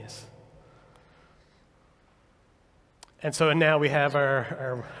instantaneous. And so now we have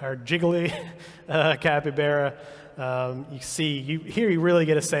our jiggly capybara. Here you really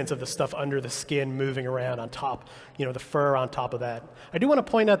get a sense of the stuff under the skin moving around on top, the fur on top of that. I do want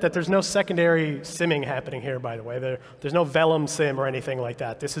to point out that there's no secondary simming happening here, by the way. There's no vellum sim or anything like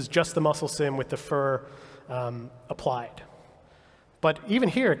that. This is just the muscle sim with the fur applied. But even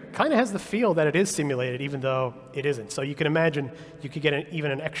here, it kind of has the feel that it is simulated, even though it isn't. So you can imagine you could get even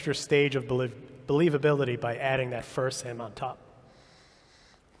an extra stage of believability by adding that fur sim on top.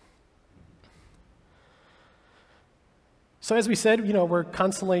 So as we said, we're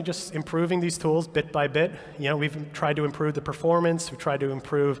constantly just improving these tools bit by bit. We've tried to improve the performance. We've tried to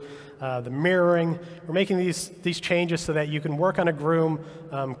improve the mirroring. We're making these changes so that you can work on a groom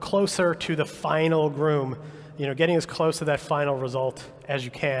closer to the final groom, getting as close to that final result as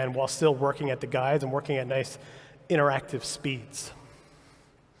you can while still working at the guides and working at nice interactive speeds.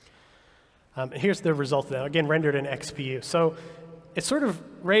 Here's the result of that, again, rendered in XPU. So it sort of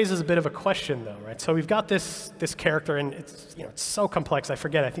raises a bit of a question, though, right? So we've got this character, and it's so complex. I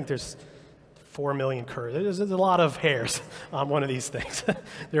forget. I think there's 4 million curves. There's a lot of hairs on one of these things.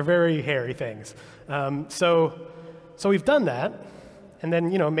 They're very hairy things. So we've done that, and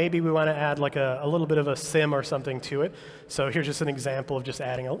then maybe we want to add like a little bit of a sim or something to it. So here's just an example of just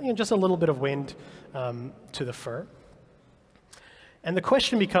adding just a little bit of wind to the fur. And the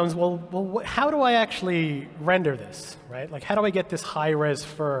question becomes, well, how do I actually render this, right? Like, how do I get this high-res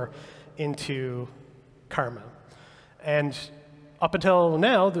fur into Karma? And up until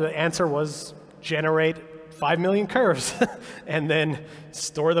now, the answer was generate 5 million curves and then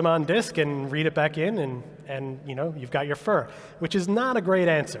store them on disk and read it back in, and you've got your fur, which is not a great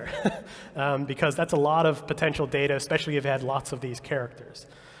answer because that's a lot of potential data, especially if you had lots of these characters.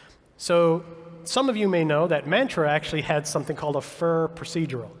 So some of you may know that Mantra actually had something called a fur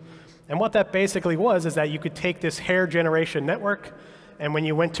procedural. And what that basically was is that you could take this hair generation network, and when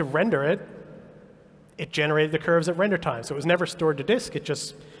you went to render it, it generated the curves at render time. So it was never stored to disk. It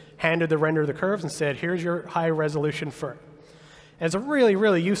just handed the render of the curves and said, here's your high-resolution fur. And it's a really,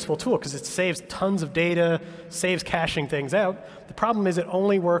 really useful tool because it saves tons of data, saves caching things out. The problem is it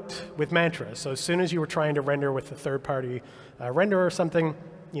only worked with Mantra. So as soon as you were trying to render with a third-party renderer or something,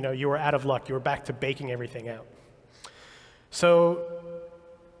 you were out of luck. You were back to baking everything out. So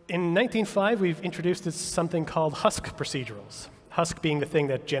in 19.5, we've introduced something called Husk procedurals. Husk being the thing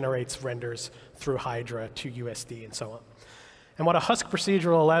that generates renders through Hydra to USD and so on. And what a Husk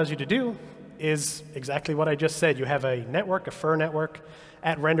procedural allows you to do is exactly what I just said. You have a network, a fur network.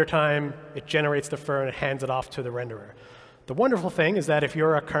 At render time, it generates the fur and it hands it off to the renderer. The wonderful thing is that if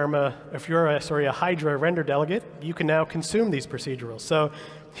you're a Hydra render delegate, you can now consume these procedurals. So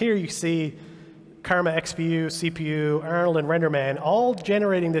here you see Karma XPU, CPU, Arnold, and RenderMan all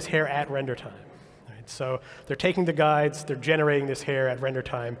generating this hair at render time. Right? So they're taking the guides, they're generating this hair at render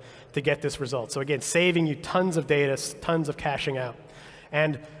time to get this result. So again, saving you tons of data, tons of caching out.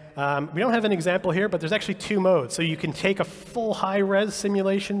 And we don't have an example here, but there's actually 2 modes. So you can take a full high-res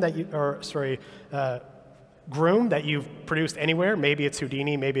simulation that you, groom that you've produced anywhere. Maybe it's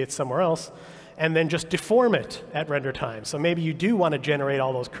Houdini, maybe it's somewhere else, and then just deform it at render time. So maybe you do want to generate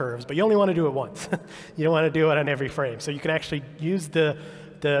all those curves, but you only want to do it once. You don't want to do it on every frame. So you can actually use the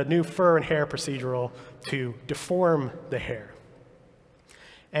new fur and hair procedural to deform the hair.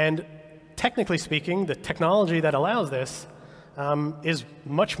 And technically speaking, the technology that allows this is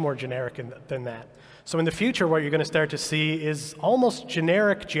much more generic than that. So in the future, what you're going to start to see is almost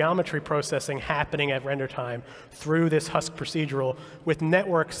generic geometry processing happening at render time through this Husk procedural with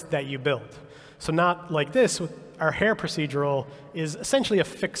networks that you build. So not like this, with our hair procedural is essentially a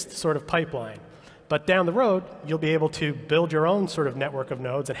fixed sort of pipeline. But down the road, you'll be able to build your own sort of network of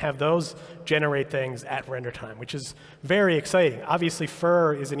nodes and have those generate things at render time, which is very exciting. Obviously,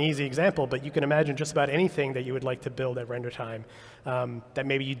 fur is an easy example, but you can imagine just about anything that you would like to build at render time that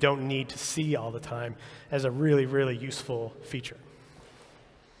maybe you don't need to see all the time as a really, really useful feature.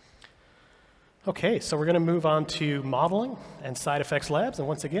 OK, so we're going to move on to modeling and side effects labs. And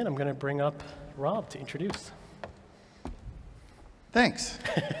once again, I'm going to bring up Rob to introduce. Thanks.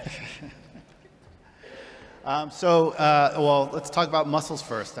 Well, let's talk about muscles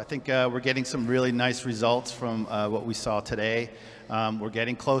first. I think we're getting some really nice results from what we saw today. We're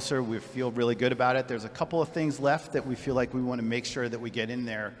getting closer. We feel really good about it. There's a couple of things left that we feel like we want to make sure that we get in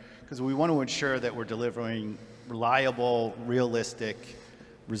there, because we want to ensure that we're delivering reliable, realistic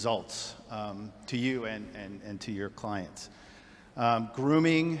results to you and to your clients.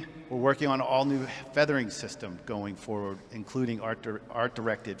 Grooming, we're working on an all-new feathering system going forward, including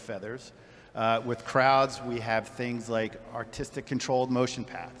art-directed feathers. With crowds, we have things like artistic controlled motion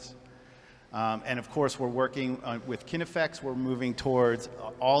paths. And of course, we're working with KineFX. We're moving towards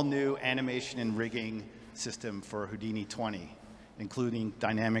all new animation and rigging system for Houdini 20, including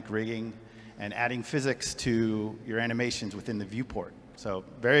dynamic rigging and adding physics to your animations within the viewport. So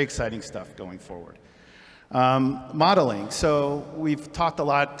very exciting stuff going forward. Modeling. So we've talked a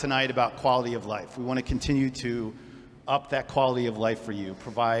lot tonight about quality of life. We want to continue to up that quality of life for you,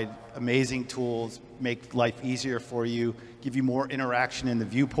 provide amazing tools, make life easier for you, give you more interaction in the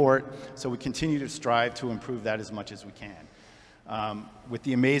viewport. So we continue to strive to improve that as much as we can. With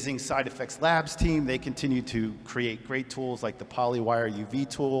the amazing Side Effects Labs team, they continue to create great tools like the Polywire UV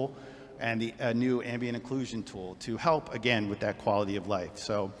tool and the new ambient occlusion tool to help, again, with that quality of life.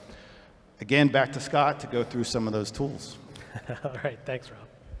 So again, back to Scott to go through some of those tools. All right, thanks, Rob.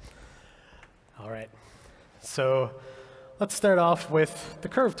 All right, so let's start off with the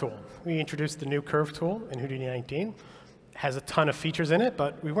curve tool. We introduced the new curve tool in Houdini 19. It has a ton of features in it,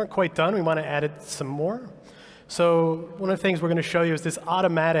 but we weren't quite done. We want to add some more. So one of the things we're going to show you is this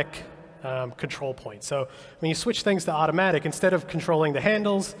automatic control point. So when you switch things to automatic, instead of controlling the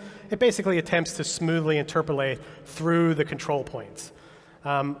handles, it basically attempts to smoothly interpolate through the control points.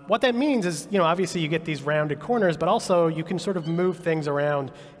 What that means is, obviously you get these rounded corners, but also you can sort of move things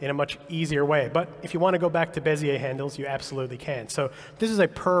around in a much easier way. But if you want to go back to Bezier handles, you absolutely can. So this is a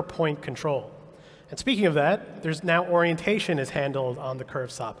per point control. And speaking of that, there's now orientation is handled on the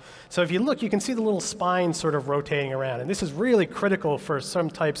curve stop. So if you look, you can see the little spine sort of rotating around. And this is really critical for some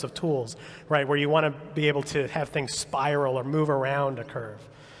types of tools, right, where you want to be able to have things spiral or move around a curve.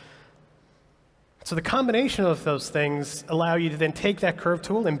 So the combination of those things allow you to then take that curve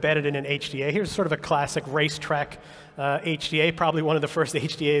tool, embed it in an HDA. Here's sort of a classic racetrack HDA, probably one of the first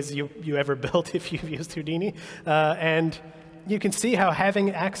HDAs you ever built if you've used Houdini. And you can see how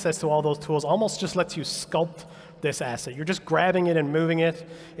having access to all those tools almost just lets you sculpt this asset. You're just grabbing it and moving it.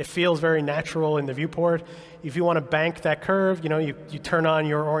 It feels very natural in the viewport. If you want to bank that curve, you turn on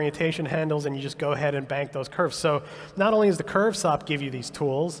your orientation handles and you just go ahead and bank those curves. So not only does the curve stop give you these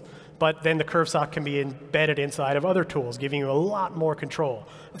tools, but then the curve stop can be embedded inside of other tools, giving you a lot more control.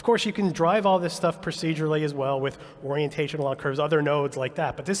 Of course, you can drive all this stuff procedurally as well with orientation along curves, other nodes like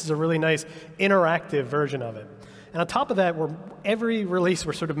that. But this is a really nice interactive version of it. And on top of that, every release,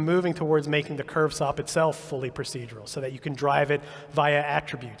 we're sort of moving towards making the curve stop itself fully procedural so that you can drive it via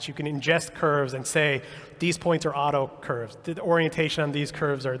attributes. You can ingest curves and say, these points are auto curves. The orientation on these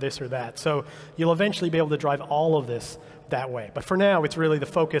curves are this or that. So you'll eventually be able to drive all of this that way. But for now, it's really the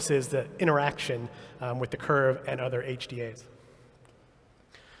focus is the interaction with the curve and other HDAs.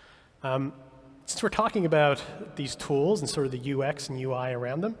 Since we're talking about these tools and sort of the UX and UI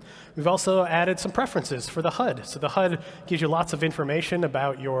around them, we've also added some preferences for the HUD. So the HUD gives you lots of information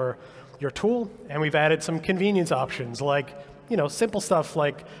about your tool, and we've added some convenience options like, simple stuff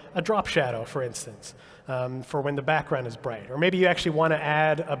like a drop shadow, for instance, for when the background is bright. Or maybe you actually want to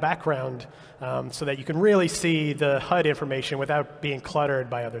add a background so that you can really see the HUD information without being cluttered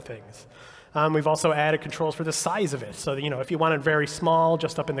by other things. We've also added controls for the size of it. So that, if you want it very small,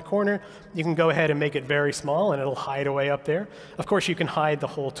 just up in the corner, you can go ahead and make it very small, and it'll hide away up there. Of course, you can hide the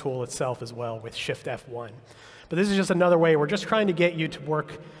whole tool itself as well with Shift F1. But this is just another way. We're just trying to get you to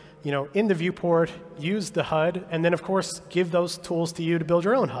work in the viewport, use the HUD, and then, of course, give those tools to you to build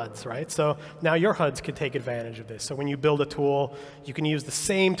your own HUDs, right? So now your HUDs can take advantage of this. So when you build a tool, you can use the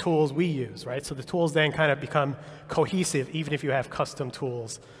same tools we use, right? So the tools then kind of become cohesive, even if you have custom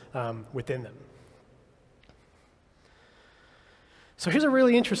tools within them. So here's a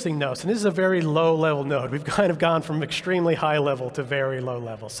really interesting node, and this is a very low-level node. We've kind of gone from extremely high level to very low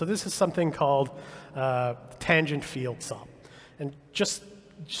level. So this is something called tangent field sum. And just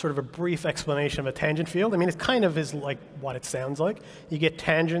sort of a brief explanation of a tangent field. I mean, it kind of is like what it sounds like. You get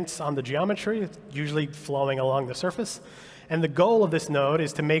tangents on the geometry, usually flowing along the surface. And the goal of this node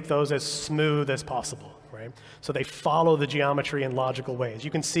is to make those as smooth as possible, right? So they follow the geometry in logical ways. You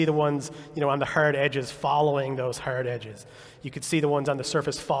can see the ones, on the hard edges following those hard edges. You can see the ones on the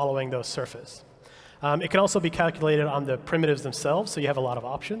surface following those surfaces. It can also be calculated on the primitives themselves, so you have a lot of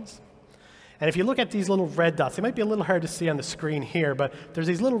options. And if you look at these little red dots, they might be a little hard to see on the screen here, but there's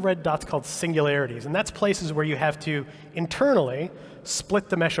these little red dots called singularities, and that's places where you have to internally split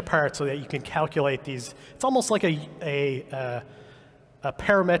the mesh apart so that you can calculate these. It's almost like a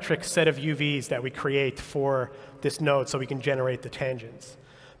parametric set of UVs that we create for this node so we can generate the tangents.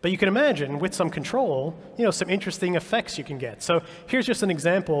 But you can imagine, with some control, some interesting effects you can get. So here's just an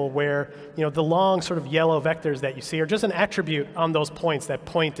example where, the long sort of yellow vectors that you see are just an attribute on those points that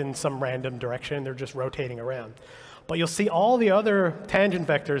point in some random direction. They're just rotating around. But you'll see all the other tangent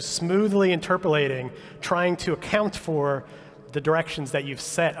vectors smoothly interpolating, trying to account for the directions that you've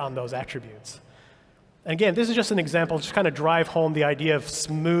set on those attributes. And again, this is just an example, just kind of drive home the idea of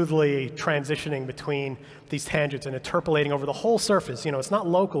smoothly transitioning between these tangents and interpolating over the whole surface. It's not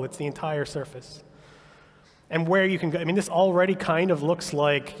local, it's the entire surface. And where you can go, I mean, this already kind of looks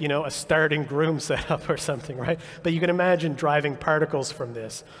like, a starting groom setup or something, right? But you can imagine driving particles from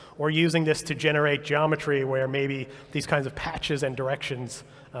this, or using this to generate geometry where maybe these kinds of patches and directions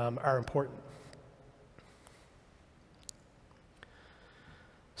are important.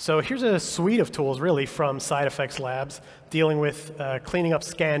 So here's a suite of tools, really, from Side Effects Labs dealing with cleaning up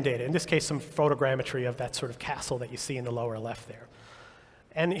scan data. In this case, some photogrammetry of that sort of castle that you see in the lower left there.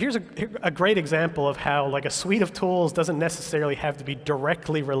 And here's a great example of how a suite of tools doesn't necessarily have to be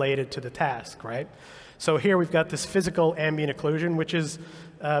directly related to the task, right? So here we've got this physical ambient occlusion, which is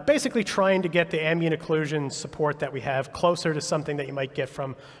basically trying to get the ambient occlusion support that we have closer to something that you might get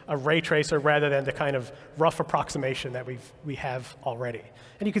from a ray tracer rather than the kind of rough approximation that we have already.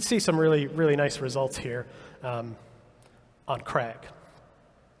 And you can see some really, really nice results here on Crag.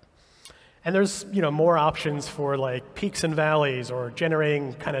 And there's more options for peaks and valleys or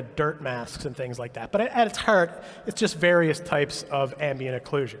generating kind of dirt masks and things like that. But at its heart, it's just various types of ambient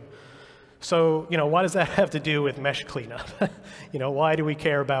occlusion. So, what does that have to do with mesh cleanup? Why do we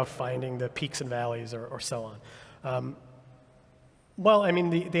care about finding the peaks and valleys or so on? Well, I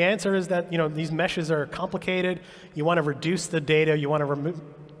mean, the answer is that, these meshes are complicated. You want to reduce the data. You want to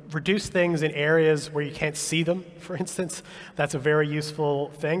reduce things in areas where you can't see them, for instance. That's a very useful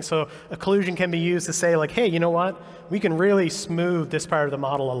thing. So occlusion can be used to say, hey, you know what? We can really smooth this part of the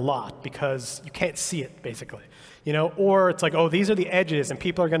model a lot because you can't see it, basically. Or it's like, oh, these are the edges, and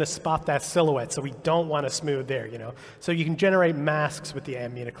people are going to spot that silhouette, so we don't want to smooth there, So you can generate masks with the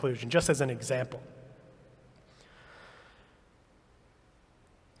ambient occlusion, just as an example.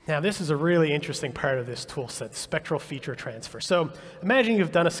 Now, this is a really interesting part of this tool set, spectral feature transfer. So imagine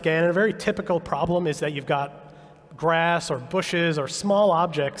you've done a scan, and a very typical problem is that you've got grass or bushes or small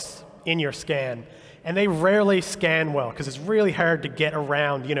objects in your scan, and they rarely scan well, because it's really hard to get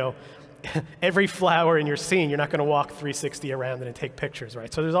around, every flower in your scene. You're not going to walk 360 around it and take pictures,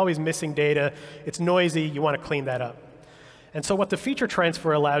 right? So there's always missing data. It's noisy. You want to clean that up. And so what the feature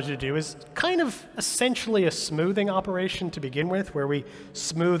transfer allows you to do is kind of essentially a smoothing operation to begin with, where we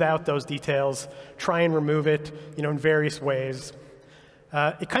smooth out those details, try and remove it, in various ways.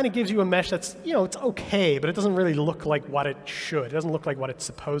 It kind of gives you a mesh that's, it's okay, but it doesn't really look like what it should. It doesn't look like what it's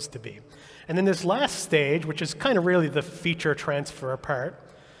supposed to be. And then this last stage, which is kind of really the feature transfer part,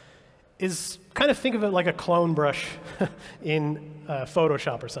 is kind of think of it like a clone brush in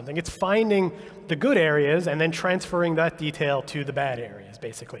Photoshop or something. It's finding the good areas and then transferring that detail to the bad areas,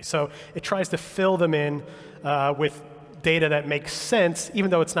 basically. So it tries to fill them in with data that makes sense, even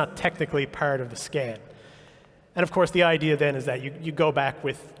though it's not technically part of the scan. And of course, the idea then is that you go back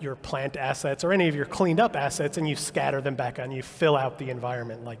with your plant assets or any of your cleaned up assets and you scatter them back on, you fill out the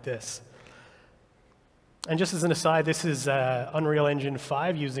environment like this. And just as an aside, this is Unreal Engine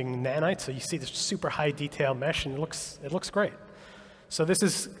 5 using nanites. So you see this super high detail mesh, and it looks great. So this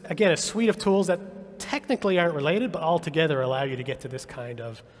is, again, a suite of tools that technically aren't related, but all together allow you to get to this kind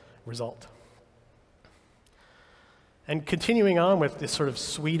of result. And continuing on with this sort of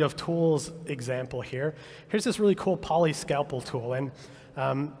suite of tools example here, here's this really cool poly scalpel tool. And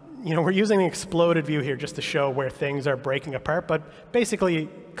we're using the exploded view here just to show where things are breaking apart, but basically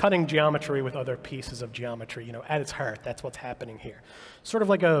cutting geometry with other pieces of geometry. At its heart, that's what's happening here. Sort of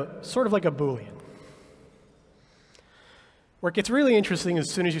like a Boolean. Where it gets really interesting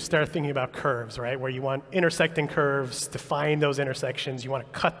as soon as you start thinking about curves, right? Where you want intersecting curves to find those intersections, you want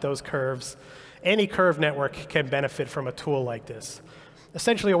to cut those curves. Any curve network can benefit from a tool like this.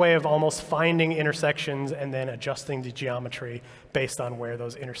 Essentially a way of almost finding intersections and then adjusting the geometry based on where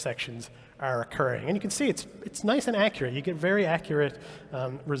those intersections are occurring. And you can see it's nice and accurate. You get very accurate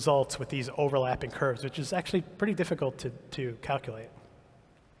results with these overlapping curves, which is actually pretty difficult to calculate.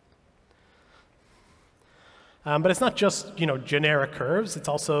 But it's not just generic curves. It's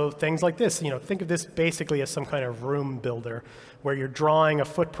also things like this. Think of this basically as some kind of room builder, where you're drawing a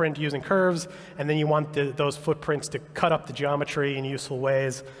footprint using curves, and then you want those footprints to cut up the geometry in useful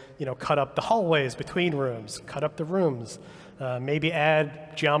ways. Cut up the hallways between rooms, cut up the rooms, maybe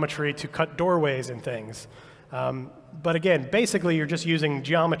add geometry to cut doorways and things. But again, basically you're just using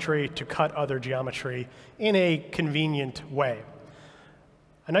geometry to cut other geometry in a convenient way.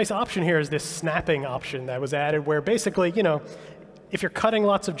 A nice option here is this snapping option that was added, where basically, if you're cutting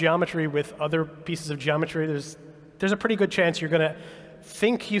lots of geometry with other pieces of geometry, there's a pretty good chance you're going to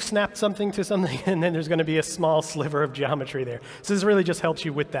think you snapped something to something, and then there's going to be a small sliver of geometry there. So this really just helps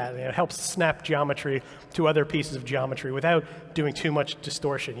you with that. It helps snap geometry to other pieces of geometry without doing too much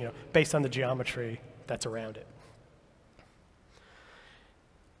distortion, based on the geometry that's around it.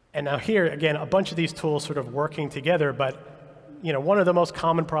 And now here, again, a bunch of these tools sort of working together, but one of the most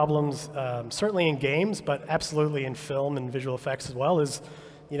common problems, certainly in games, but absolutely in film and visual effects as well, is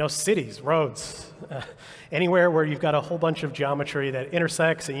cities, roads. Anywhere where you've got a whole bunch of geometry that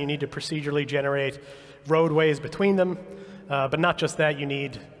intersects and you need to procedurally generate roadways between them. But not just that, you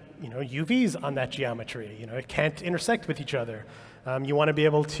need UVs on that geometry. It can't intersect with each other. You want to be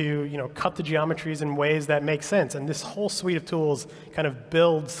able to cut the geometries in ways that make sense. And this whole suite of tools kind of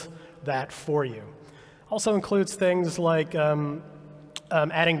builds that for you. Also includes things like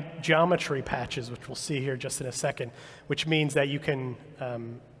adding geometry patches, which we'll see here just in a second, which means that you can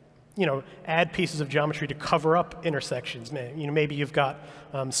add pieces of geometry to cover up intersections. Maybe you've got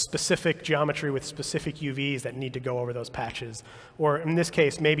specific geometry with specific UVs that need to go over those patches. Or in this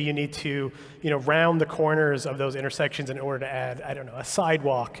case, maybe you need to round the corners of those intersections in order to add, I don't know, a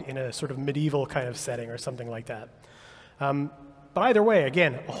sidewalk in a sort of medieval kind of setting or something like that. But either way,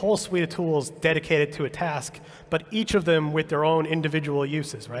 again, a whole suite of tools dedicated to a task, but each of them with their own individual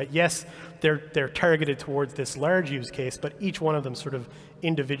uses, right? Yes, they're targeted towards this large use case, but each one of them sort of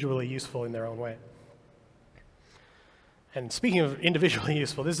individually useful in their own way. And speaking of individually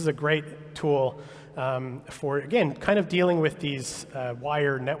useful, this is a great tool for, again, kind of dealing with these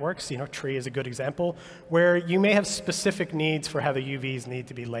wire networks. Tree is a good example, where you may have specific needs for how the UVs need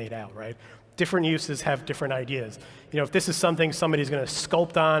to be laid out, right? Different uses have different ideas. If this is something somebody's going to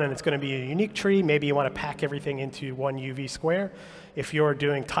sculpt on and it's going to be a unique tree, maybe you want to pack everything into one UV square. If you're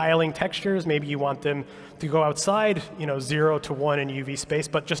doing tiling textures, maybe you want them to go outside, 0 to 1 in UV space,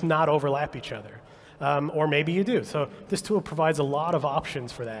 but just not overlap each other. Or maybe you do. So this tool provides a lot of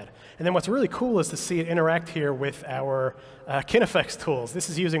options for that. And then what's really cool is to see it interact here with our kineffects tools. This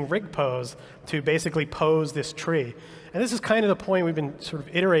is using rig pose to basically pose this tree. And this is kind of the point we've been sort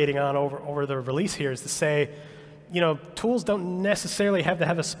of iterating on over the release here, is to say, tools don't necessarily have to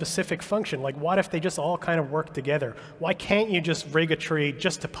have a specific function. Like, what if they just all kind of work together? Why can't you just rig a tree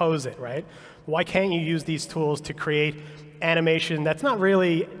just to pose it, right? Why can't you use these tools to create animation that's not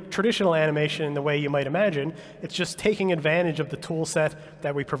really traditional animation in the way you might imagine? It's just taking advantage of the tool set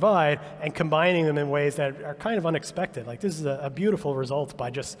that we provide and combining them in ways that are kind of unexpected. Like, this is a beautiful result by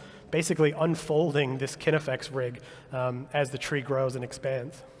just basically unfolding this kineffects rig as the tree grows and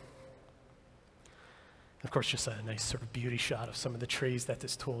expands. Of course, just a nice sort of beauty shot of some of the trees that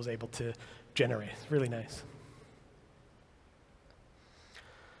this tool is able to generate. It's really nice.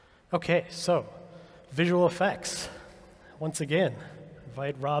 Okay, so visual effects. Once again,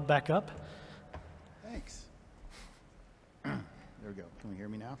 invite Rob back up. Thanks. There we go. Can we hear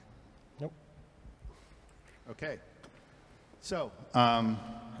me now? Nope. Okay. So,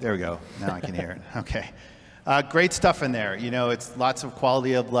 there we go. Now I can hear it. Okay. Great stuff in there. You know, it's lots of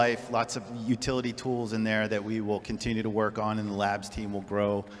quality of life, lots of utility tools in there that we will continue to work on, and the labs team will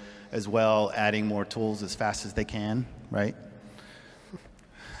grow as well, adding more tools as fast as they can, right?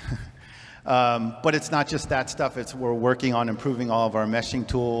 But it's not just that stuff. We're working on improving all of our meshing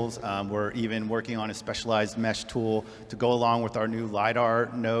tools. We're even working on a specialized mesh tool to go along with our new LiDAR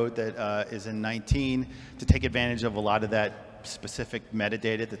node that is in 19 to take advantage of a lot of that specific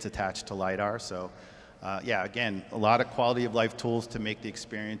metadata that's attached to LiDAR. So yeah, again, a lot of quality of life tools to make the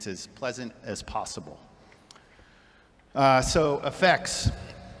experience as pleasant as possible. So effects.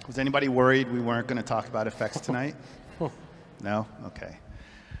 Was anybody worried we weren't going to talk about effects tonight? No? Okay.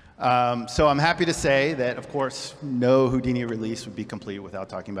 So I'm happy to say that, of course, no Houdini release would be complete without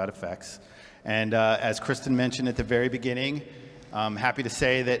talking about effects. And as Kristen mentioned at the very beginning, I'm happy to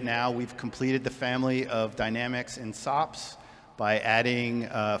say that now we've completed the family of dynamics in SOPs by adding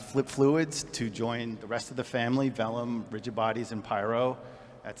flip fluids to join the rest of the family, vellum, rigid bodies, and pyro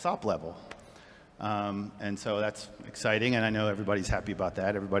at SOP level. And so that's exciting, and I know everybody's happy about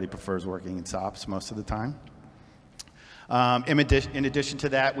that. Everybody prefers working in SOPs most of the time. In addition to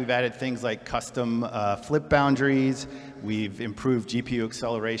that, we've added things like custom flip boundaries. We've improved GPU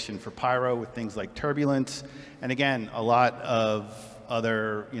acceleration for Pyro with things like turbulence. And again, a lot of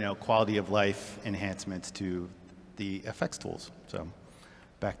other quality of life enhancements to the FX tools. So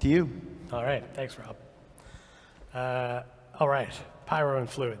back to you. All right. Thanks, Rob. All right. Pyro and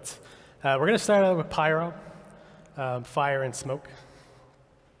fluids. We're going to start out with Pyro, fire and smoke.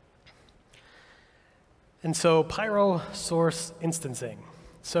 And so Pyro source instancing.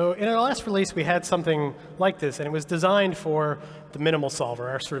 So in our last release, we had something like this, and it was designed for the minimal solver,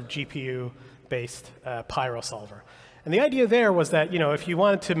 our sort of GPU-based Pyro solver. And the idea there was that if you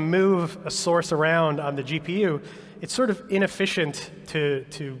wanted to move a source around on the GPU, it's sort of inefficient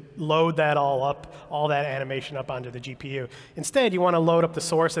to load that all up, all that animation up onto the GPU. Instead, you want to load up the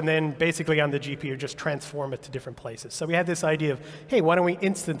source and then basically on the GPU just transform it to different places. So we had this idea of, hey, why don't we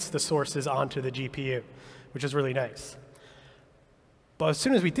instance the sources onto the GPU, which is really nice. But as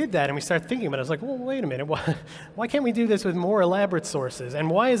soon as we did that and we started thinking about it, I was like, well, wait a minute, why can't we do this with more elaborate sources? And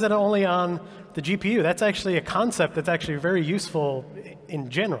why is it only on the GPU? That's actually a concept that's actually very useful in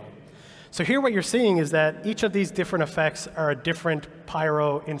general. So here what you're seeing is that each of these different effects are a different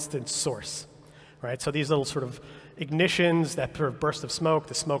Pyro instance source, right? So these little sort of ignitions, that sort of burst of smoke,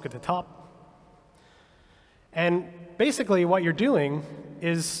 the smoke at the top. And basically what you're doing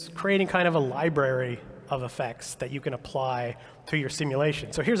is creating kind of a library of effects that you can apply to your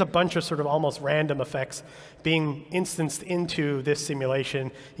simulation. So here's a bunch of sort of almost random effects being instanced into this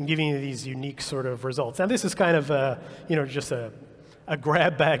simulation and giving you these unique sort of results. Now this is kind of just a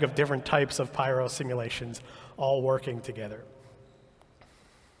grab bag of different types of Pyro simulations all working together.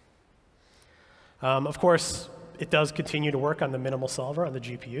 Of course, it does continue to work on the minimal solver on the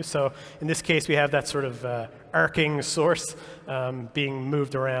GPU. So in this case, we have that sort of arcing source being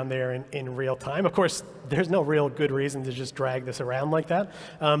moved around there in real time. Of course, there's no real good reason to just drag this around like that.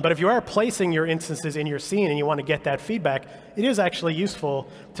 But if you are placing your instances in your scene and you want to get that feedback, it is actually useful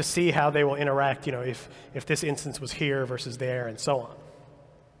to see how they will interact, if this instance was here versus there and so on.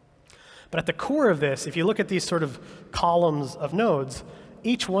 But at the core of this, if you look at these sort of columns of nodes,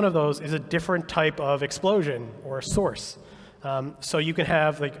 each one of those is a different type of explosion or a source. So you can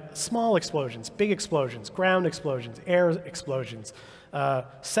have like small explosions, big explosions, ground explosions, air explosions,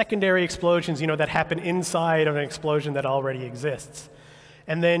 secondary explosions that happen inside of an explosion that already exists.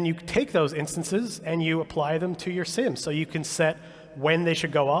 And then you take those instances and you apply them to your sim. So you can set when they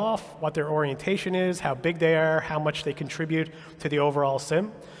should go off, what their orientation is, how big they are, how much they contribute to the overall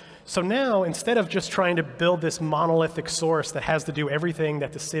sim. So now, instead of just trying to build this monolithic source that has to do everything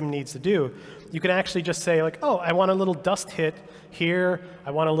that the sim needs to do, you can actually just say, like, oh, I want a little dust hit here.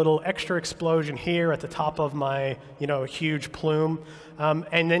 I want a little extra explosion here at the top of my huge plume.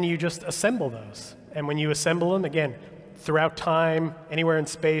 And then you just assemble those. And when you assemble them, again, throughout time, anywhere in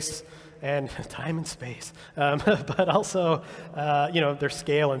space, and time and space, but also their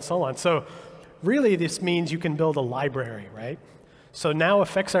scale and so on. So really, this means you can build a library, right? So now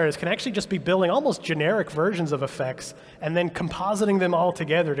effects artists can actually just be building almost generic versions of effects and then compositing them all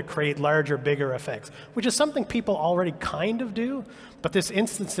together to create larger, bigger effects, which is something people already kind of do, but this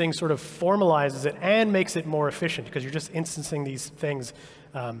instancing sort of formalizes it and makes it more efficient because you're just instancing these things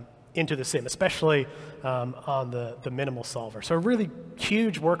into the sim, especially on the minimal solver. So a really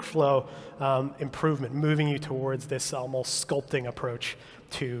huge workflow improvement, moving you towards this almost sculpting approach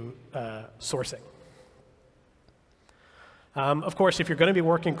to sourcing. Of course, if you're going to be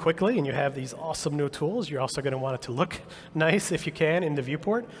working quickly and you have these awesome new tools, you're also going to want it to look nice if you can in the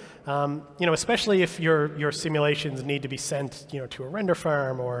viewport. Especially if your simulations need to be sent, to a render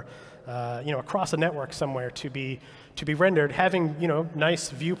farm or across a network somewhere to be rendered. Having nice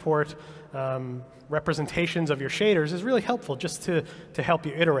viewport representations of your shaders is really helpful just to help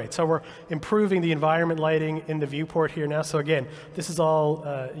you iterate. So we're improving the environment lighting in the viewport here now. So again, this is all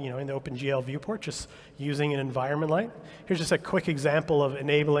in the OpenGL viewport, just using an environment light. Here's just a quick example of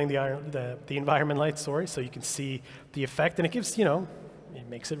enabling the environment light, so you can see the effect, and it gives, it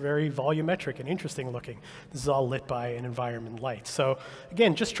makes it very volumetric and interesting looking. This is all lit by an environment light. So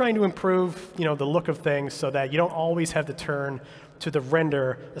again, just trying to improve, the look of things so that you don't always have to turn to the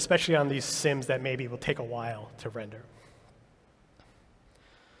render, especially on these sims that maybe will take a while to render.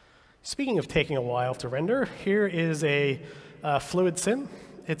 Speaking of taking a while to render, here is a fluid sim.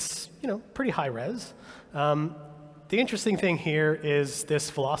 It's pretty high res. The interesting thing here is this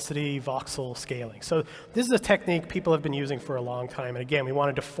velocity voxel scaling. So this is a technique people have been using for a long time, and again, we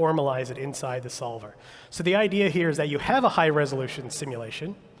wanted to formalize it inside the solver. So the idea here is that you have a high resolution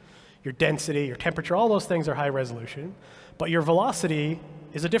simulation. Your density, your temperature, all those things are high resolution, but your velocity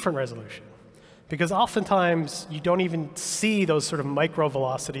is a different resolution. Because oftentimes, you don't even see those sort of micro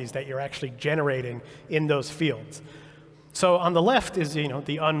velocities that you're actually generating in those fields. So on the left is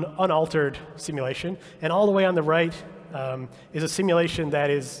the unaltered simulation, and all the way on the right is a simulation that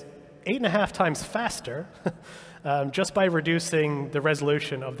is 8.5 times faster just by reducing the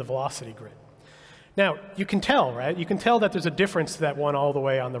resolution of the velocity grid. Now, you can tell, right? You can tell that there's a difference to that one all the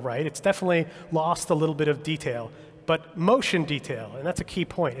way on the right. It's definitely lost a little bit of detail, but motion detail, and that's a key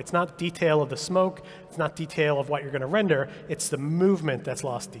point. It's not detail of the smoke, it's not detail of what you're going to render, it's the movement that's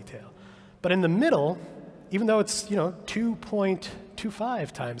lost detail. But in the middle, even though it's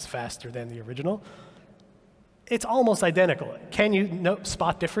 2.25 times faster than the original, it's almost identical. Can you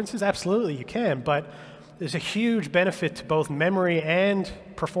spot differences? Absolutely, you can, but there's a huge benefit to both memory and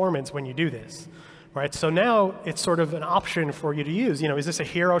performance when you do this. Right, so now it's sort of an option for you to use. Is this a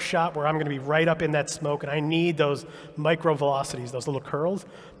hero shot where I'm going to be right up in that smoke and I need those micro velocities, those little curls?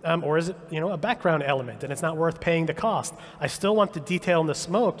 Or is it a background element and it's not worth paying the cost? I still want the detail in the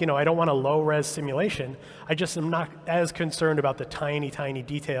smoke. I don't want a low-res simulation. I just am not as concerned about the tiny, tiny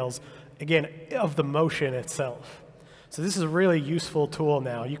details, again, of the motion itself. So this is a really useful tool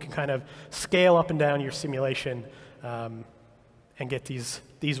now. You can kind of scale up and down your simulation and get these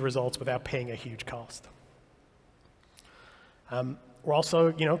results without paying a huge cost. We're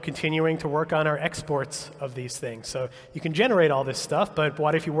also, continuing to work on our exports of these things. So you can generate all this stuff, but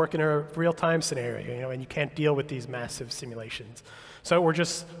what if you work in a real-time scenario, and you can't deal with these massive simulations? So we're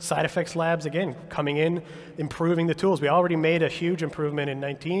just side effects labs, again, coming in, improving the tools. We already made a huge improvement in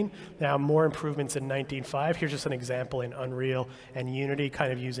 19, now more improvements in 19.5. Here's just an example in Unreal and Unity,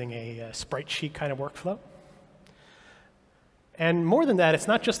 kind of using a sprite sheet kind of workflow. And more than that, it's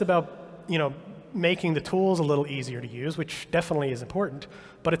not just about, making the tools a little easier to use, which definitely is important,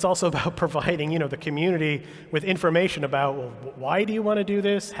 but it's also about providing, the community with information about, well, why do you want to do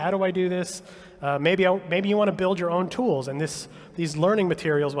this? How do I do this? Maybe you want to build your own tools, and these learning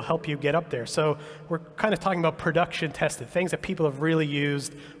materials will help you get up there. So we're kind of talking about production tested, things that people have really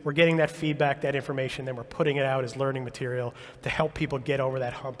used. We're getting that feedback, that information, then we're putting it out as learning material to help people get over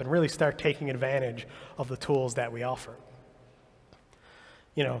that hump and really start taking advantage of the tools that we offer.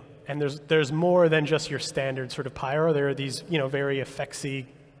 And there's more than just your standard sort of pyro. There are these, very effectsy,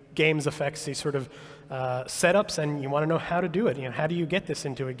 games effectsy sort of setups, and you want to know how to do it. How do you get this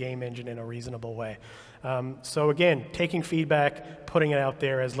into a game engine in a reasonable way? So again, taking feedback, putting it out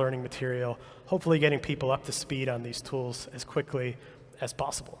there as learning material, hopefully getting people up to speed on these tools as quickly as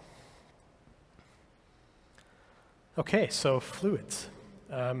possible. Okay, so fluids.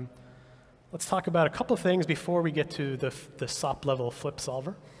 Let's talk about a couple of things before we get to the SOP level flip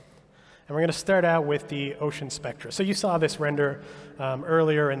solver. And we're going to start out with the ocean spectra. So you saw this render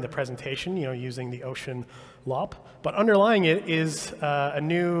earlier in the presentation, using the ocean LOP. But underlying it is a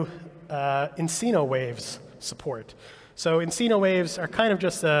new Encino waves support. So Encino waves are kind of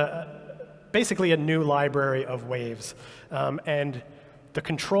just basically a new library of waves. And the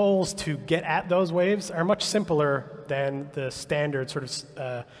controls to get at those waves are much simpler than the standard sort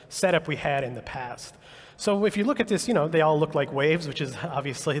of setup we had in the past. So if you look at this, they all look like waves, which is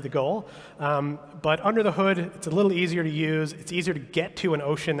obviously the goal. But under the hood, it's a little easier to use. It's easier to get to an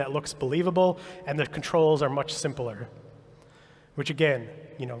ocean that looks believable, and the controls are much simpler. Which again,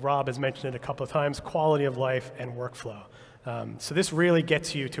 Rob has mentioned it a couple of times, quality of life and workflow. So this really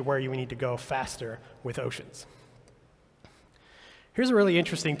gets you to where you need to go faster with oceans. Here's a really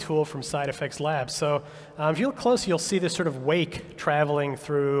interesting tool from Side Effects Labs. So if you look close, you'll see this sort of wake traveling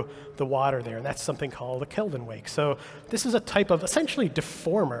through the water there, and that's something called a Kelvin wake. So this is a type of essentially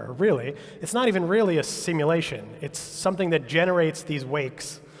deformer, really. It's not even really a simulation. It's something that generates these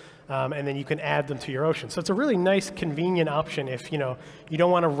wakes, and then you can add them to your ocean. So it's a really nice, convenient option if you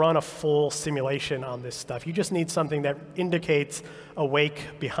don't want to run a full simulation on this stuff. You just need something that indicates a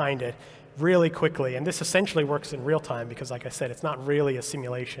wake behind it really quickly. And this essentially works in real time because, like I said, it's not really a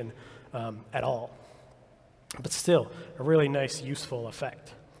simulation at all. But still, a really nice, useful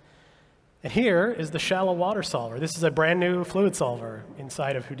effect. And here is the shallow water solver. This is a brand new fluid solver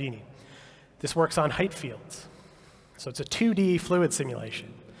inside of Houdini. This works on height fields. So it's a 2D fluid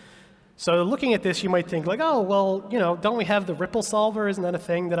simulation. So looking at this, you might think like, oh, well, don't we have the ripple solver? Isn't that a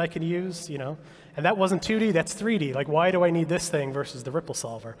thing that I could use? And that wasn't 2D, that's 3D. Like, why do I need this thing versus the ripple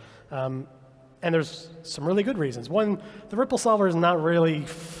solver? And there's some really good reasons. One, the ripple solver is not really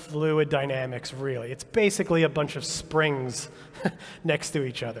fluid dynamics, really. It's basically a bunch of springs next to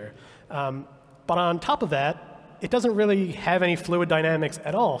each other. But on top of that, it doesn't really have any fluid dynamics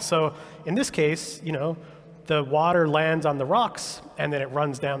at all. So in this case, the water lands on the rocks, and then it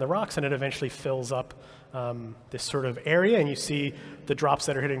runs down the rocks, and it eventually fills up this sort of area, and you see the drops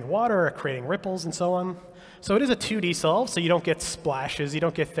that are hitting the water are creating ripples and so on. So it is a 2D solve, so you don't get splashes, you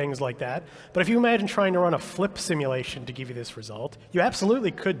don't get things like that. But if you imagine trying to run a flip simulation to give you this result, you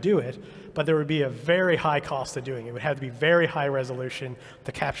absolutely could do it, but there would be a very high cost of doing it. It would have to be very high resolution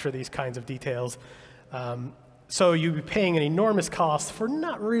to capture these kinds of details. So you'd be paying an enormous cost for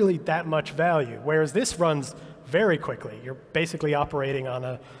not really that much value, whereas this runs very quickly. You're basically operating on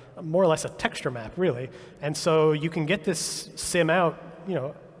a more or less a texture map, really. And so you can get this sim out,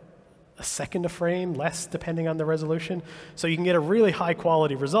 a second a frame, less depending on the resolution. So you can get a really high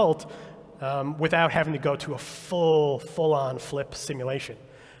quality result without having to go to a full-on flip simulation.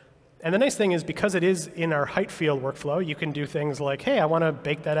 And the nice thing is, because it is in our height field workflow, you can do things like, hey, I want to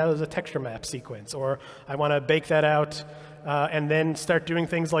bake that out as a texture map sequence, or I want to bake that out and then start doing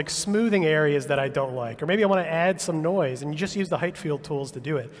things like smoothing areas that I don't like, or maybe I want to add some noise, and you just use the height field tools to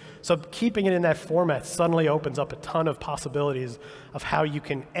do it. So keeping it in that format suddenly opens up a ton of possibilities of how you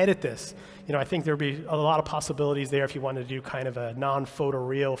can edit this. I think there would be a lot of possibilities there if you wanted to do kind of a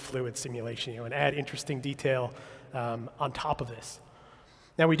non-photoreal fluid simulation, and add interesting detail on top of this.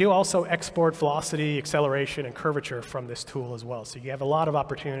 Now, we do also export velocity, acceleration, and curvature from this tool as well. So you have a lot of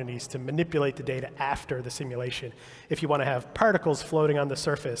opportunities to manipulate the data after the simulation if you want to have particles floating on the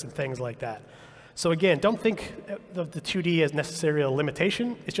surface and things like that. So again, don't think of the 2D as necessarily a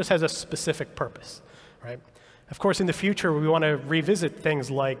limitation. It just has a specific purpose, right? Of course, in the future, we want to revisit things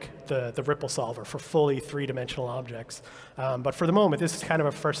like the ripple solver for fully three-dimensional objects. But for the moment, this is kind of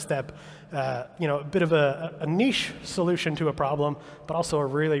a first step, a bit of a niche solution to a problem, but also a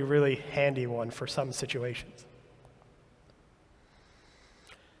really, really handy one for some situations.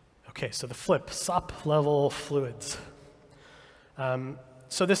 OK, so the flip, SOP-level fluids.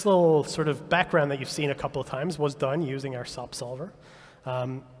 So this little sort of background that you've seen a couple of times was done using our SOP solver.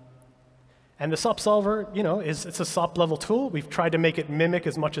 And the SOP solver, it's a SOP-level tool. We've tried to make it mimic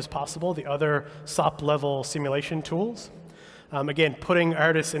as much as possible the other SOP-level simulation tools. Again, putting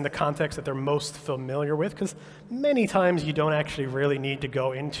artists in the context that they're most familiar with, because many times you don't actually really need to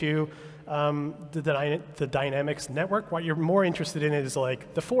go into the dynamics network. What you're more interested in is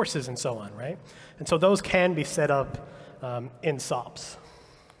like the forces and so on, right? And so those can be set up in SOPs.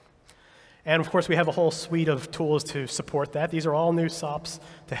 And of course, we have a whole suite of tools to support that. These are all new SOPs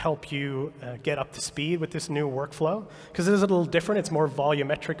to help you get up to speed with this new workflow. Because it is a little different. It's more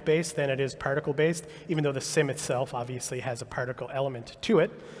volumetric based than it is particle based, even though the sim itself obviously has a particle element to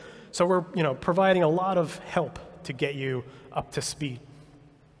it. So we're providing a lot of help to get you up to speed.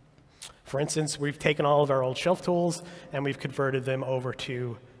 For instance, we've taken all of our old shelf tools and we've converted them over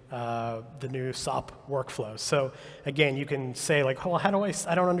to the new SOP workflow. So again, you can say like, well, I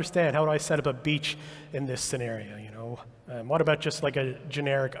don't understand. How do I set up a beach in this scenario? What about just like a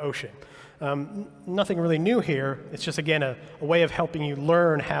generic ocean? Nothing really new here. It's just, again, a way of helping you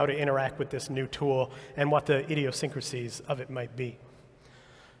learn how to interact with this new tool and what the idiosyncrasies of it might be.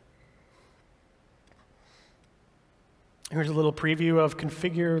 Here's a little preview of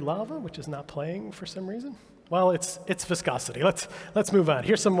Configure Lava, which is not playing for some reason. Well, it's viscosity. Let's move on.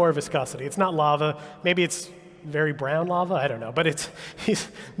 Here's some more viscosity. It's not lava. Maybe it's very brown lava. I don't know. But he's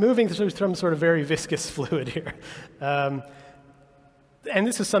moving through some sort of very viscous fluid here. And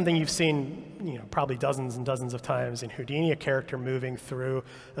this is something you've seen probably dozens and dozens of times in Houdini, a character moving through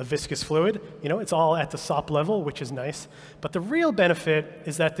a viscous fluid. It's all at the SOP level, which is nice. But the real benefit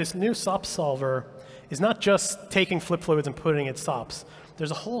is that this new SOP solver is not just taking flip fluids and putting it in SOPs. There's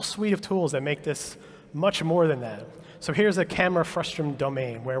a whole suite of tools that make this much more than that. So here's a camera frustum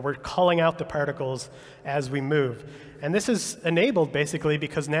domain where we're calling out the particles as we move. And this is enabled basically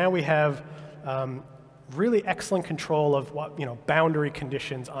because now we have really excellent control of what, boundary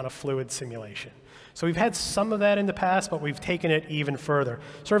conditions on a fluid simulation. So we've had some of that in the past, but we've taken it even further.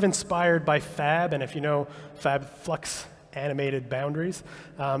 Sort of inspired by Fab, and if you know Fab, flux animated boundaries,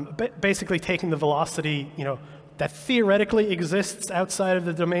 basically taking the velocity, that theoretically exists outside of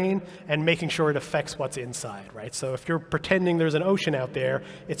the domain and making sure it affects what's inside, right? So if you're pretending there's an ocean out there,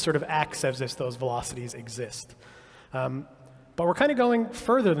 it sort of acts as if those velocities exist. But we're kind of going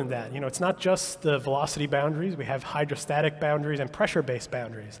further than that. It's not just the velocity boundaries. We have hydrostatic boundaries and pressure-based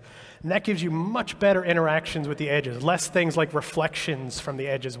boundaries. And that gives you much better interactions with the edges, less things like reflections from the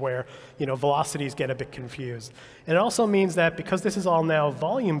edges where, velocities get a bit confused. And it also means that because this is all now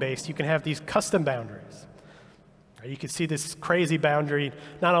volume-based, you can have these custom boundaries. You can see this crazy boundary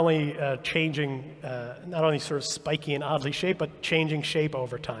not only changing, not only sort of spiky and oddly shaped, but changing shape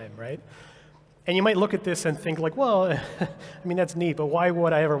over time, right? And you might look at this and think like, well, I mean, that's neat, but why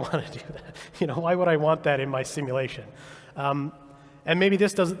would I ever want to do that? Why would I want that in my simulation? And maybe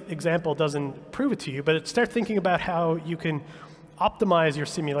this example doesn't prove it to you, but start thinking about how you can optimize your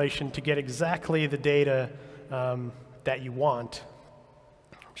simulation to get exactly the data that you want.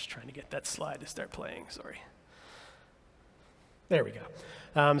 I'm just trying to get that slide to start playing, sorry. There we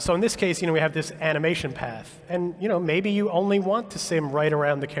go. So in this case, we have this animation path. And maybe you only want to sim right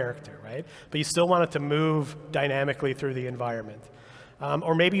around the character, right? But you still want it to move dynamically through the environment.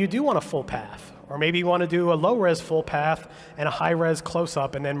 Or maybe you do want a full path. Or maybe you want to do a low-res full path and a high-res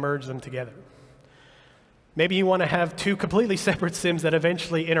close-up and then merge them together. Maybe you want to have two completely separate sims that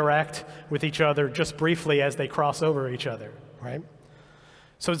eventually interact with each other just briefly as they cross over each other, right?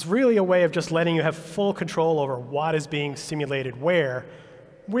 So it's really a way of just letting you have full control over what is being simulated where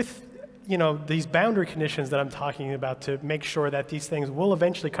with these boundary conditions that I'm talking about to make sure that these things will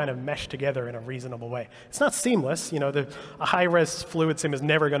eventually kind of mesh together in a reasonable way. It's not seamless. A high-res fluid sim is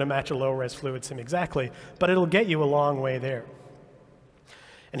never going to match a low-res fluid sim exactly, but it'll get you a long way there.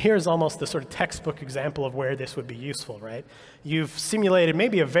 And here's almost the sort of textbook example of where this would be useful, right? You've simulated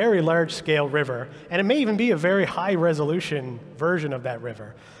maybe a very large-scale river, and it may even be a very high-resolution version of that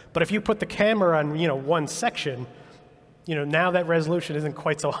river. But if you put the camera on, one section, now that resolution isn't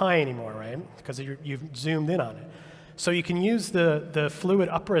quite so high anymore, right? Because you've zoomed in on it. So you can use the fluid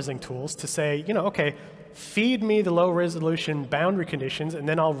up-resing tools to say, okay, feed me the low-resolution boundary conditions, and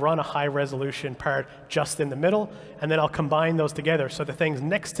then I'll run a high-resolution part just in the middle, and then I'll combine those together so the things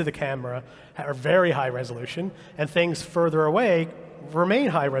next to the camera are very high resolution, and things further away remain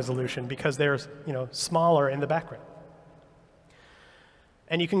high resolution because they're smaller in the background.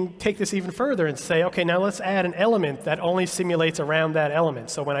 And you can take this even further and say, okay, now let's add an element that only simulates around that element.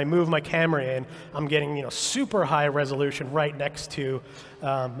 So when I move my camera in, I'm getting super high resolution right next to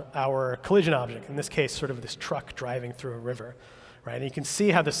our collision object. In this case, sort of this truck driving through a river, right? And you can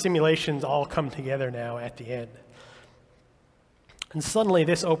see how the simulations all come together now at the end. And suddenly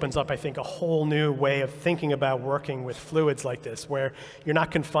this opens up, I think, a whole new way of thinking about working with fluids like this, where you're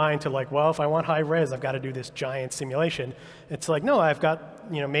not confined to like, well, if I want high res, I've got to do this giant simulation. It's like, no, I've got,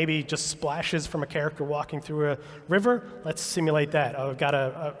 maybe just splashes from a character walking through a river. Let's simulate that. Oh, I've got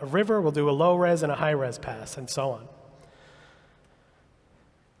a river, we'll do a low res and a high res pass, and so on.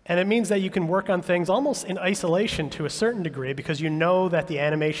 And it means that you can work on things almost in isolation to a certain degree because you know that the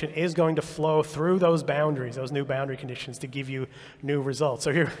animation is going to flow through those boundaries, those new boundary conditions, to give you new results.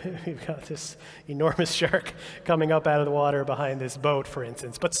 So here we've got this enormous shark coming up out of the water behind this boat, for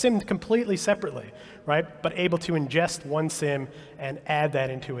instance, but simmed completely separately, right? But able to ingest one sim and add that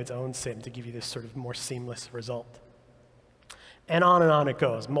into its own sim to give you this sort of more seamless result. And on it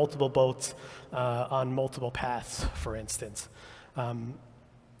goes, multiple boats on multiple paths, for instance.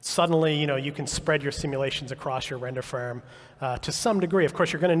 Suddenly, you can spread your simulations across your render farm to some degree. Of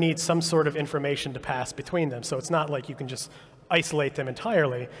course, you're going to need some sort of information to pass between them. So it's not like you can just isolate them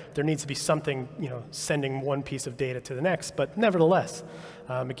entirely. There needs to be something, sending one piece of data to the next. But nevertheless,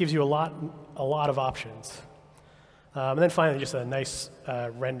 it gives you a lot of options. And then finally, just a nice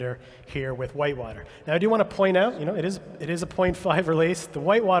render here with Whitewater. Now, I do want to point out, it is a 0.5 release. The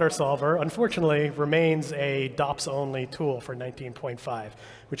Whitewater solver, unfortunately, remains a DOPS-only tool for 19.5,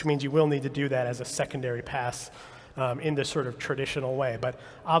 which means you will need to do that as a secondary pass in this sort of traditional way. But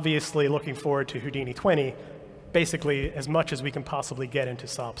obviously, looking forward to Houdini 20, basically, as much as we can possibly get into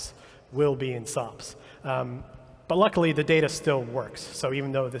SOPs will be in SOPs. But luckily, the data still works. So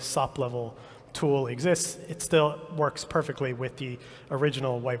even though this SOP level tool exists, it still works perfectly with the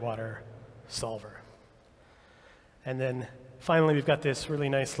original Whitewater solver. And then finally, we've got this really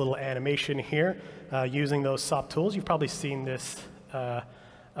nice little animation here using those SOP tools. You've probably seen this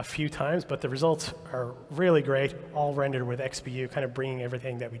a few times, but the results are really great, all rendered with XPU, kind of bringing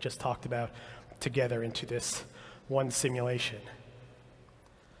everything that we just talked about together into this one simulation.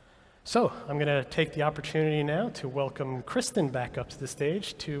 So I'm going to take the opportunity now to welcome Kristen back up to the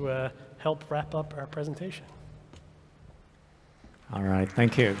stage to help wrap up our presentation. All right,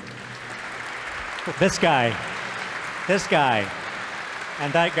 thank you. This guy,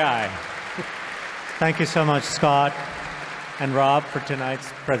 and that guy. Thank you so much, Scott and Rob, for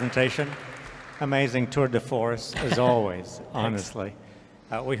tonight's presentation. Amazing tour de force, as always, honestly.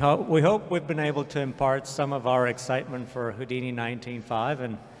 We hope we've been able to impart some of our excitement for Houdini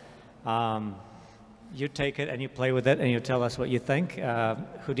 19.5, and you take it and you play with it and you tell us what you think.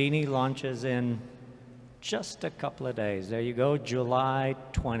 Houdini launches in just a couple of days. There you go, July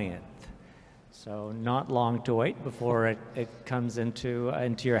 20th. So not long to wait before it comes into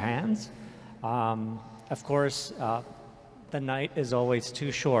your hands. Of course, the night is always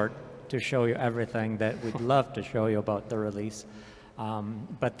too short to show you everything that we'd love to show you about the release.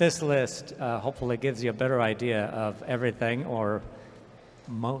 But this list hopefully gives you a better idea of everything, or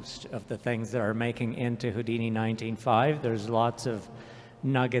most of the things that are making into Houdini 19.5. There's lots of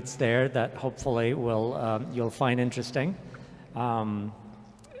nuggets there that hopefully you'll find interesting.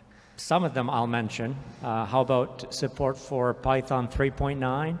 Some of them I'll mention. How about support for Python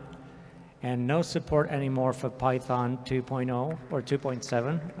 3.9? And no support anymore for Python 2.0, or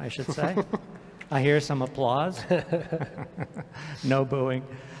 2.7, I should say. I hear some applause. No booing.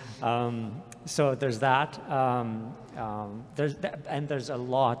 So there's that. And there's a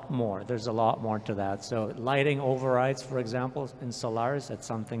lot more. There's a lot more to that. So lighting overrides, for example, in Solaris, that's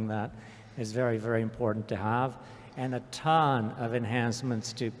something that is very, very important to have. And a ton of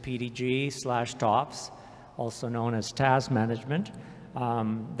enhancements to PDG/TOPS, also known as task management.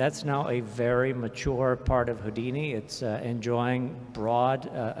 That's now a very mature part of Houdini. It's enjoying broad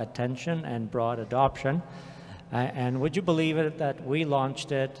attention and broad adoption. And would you believe it that we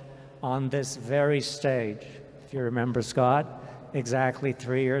launched it on this very stage, if you remember, Scott, exactly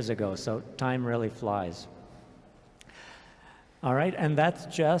 3 years ago. So time really flies. All right, and that's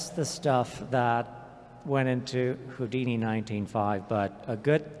just the stuff that went into Houdini 19.5, but a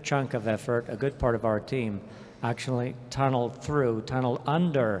good chunk of effort, a good part of our team actually tunneled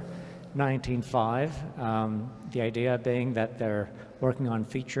under 19.5. The idea being that they're working on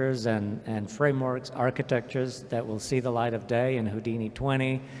features and frameworks, architectures that will see the light of day in Houdini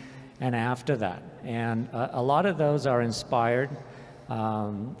 20 and after that. And a lot of those are inspired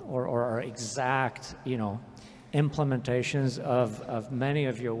or are exact, implementations of many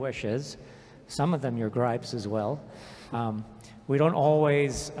of your wishes, some of them your gripes as well. We don't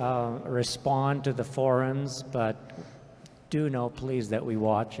always respond to the forums, but do know, please, that we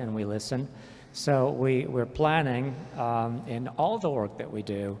watch and we listen. So we're planning in all the work that we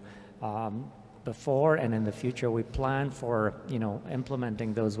do, before and in the future, we plan for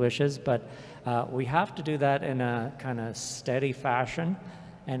implementing those wishes, but we have to do that in a kind of steady fashion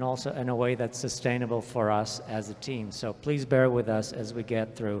and also in a way that's sustainable for us as a team. So please bear with us as we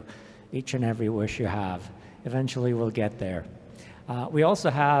get through each and every wish you have. Eventually we'll get there. We also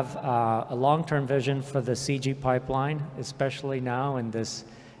have a long-term vision for the CG pipeline, especially now in this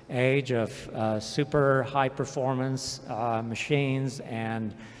age of super high performance machines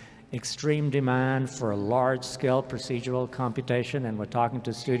and extreme demand for large-scale procedural computation, and we're talking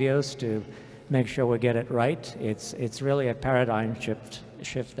to studios to make sure we get it right. It's really a paradigm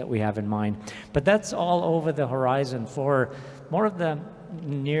shift that we have in mind. But that's all over the horizon. For more of the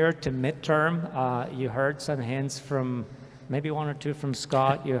near to midterm, you heard some hints from maybe one or two from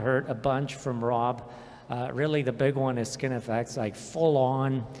Scott. You heard a bunch from Rob. Really the big one is skin effects, like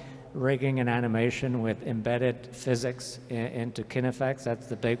full-on rigging and animation with embedded physics into kineffects. That's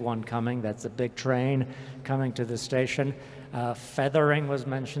the big one coming. That's the big train coming to the station. Feathering was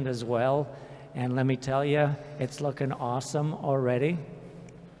mentioned as well. And let me tell you, it's looking awesome already.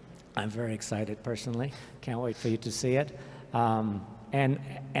 I'm very excited personally. Can't wait for you to see it.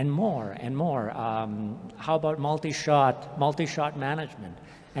 And more and more. How about multi-shot management?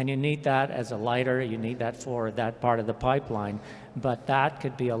 And you need that as a lighter, you need that for that part of the pipeline, but that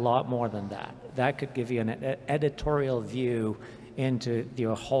could be a lot more than that. That could give you an editorial view into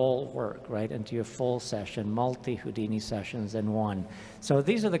your whole work, right, into your full session, multi-Houdini sessions in one. So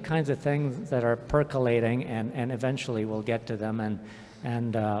these are the kinds of things that are percolating, and eventually we'll get to them,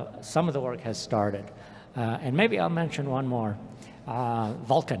 and some of the work has started. And maybe I'll mention one more,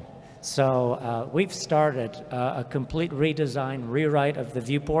 Vulkan. So we've started a complete redesign, rewrite of the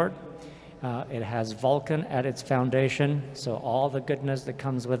viewport, It has Vulkan at its foundation, so all the goodness that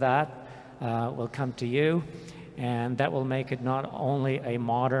comes with that will come to you, and that will make it not only a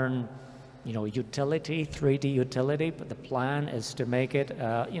modern, utility, 3D utility, but the plan is to make it,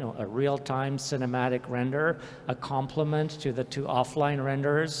 a real-time cinematic render, a complement to the two offline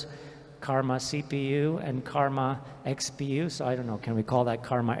renders, Karma CPU and Karma XPU. So I don't know, can we call that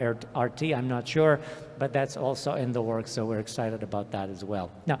Karma RT? I'm not sure, but that's also in the works, so we're excited about that as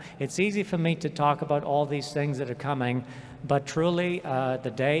well. Now, it's easy for me to talk about all these things that are coming, but truly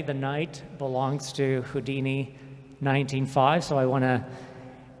the day, the night belongs to Houdini 19.5, so I want to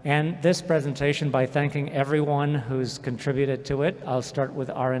end this presentation by thanking everyone who's contributed to it. I'll start with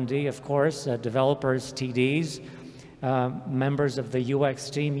R&D, of course, developers, TDs, members of the UX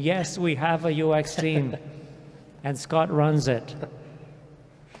team. Yes, we have a UX team, and Scott runs it.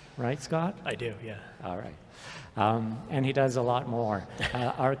 Right, Scott? I do, yeah. All right. And he does a lot more.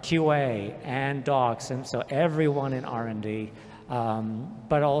 Our QA and docs, and so everyone in R&D,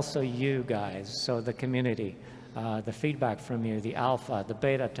 but also you guys, so the community. The feedback from you, the alpha, the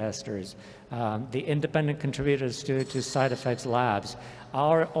beta testers, the independent contributors to Side Effects Labs,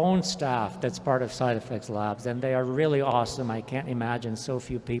 our own staff that's part of Side Effects Labs, and they are really awesome. I can't imagine so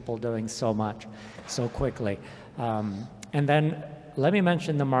few people doing so much so quickly. And then let me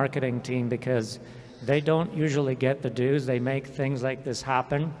mention the marketing team, because they don't usually get the dues. They make things like this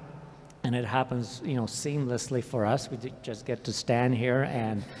happen. And it happens, seamlessly for us. We just get to stand here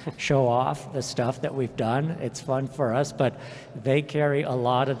and show off the stuff that we've done. It's fun for us, but they carry a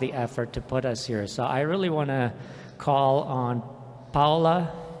lot of the effort to put us here. So I really want to call on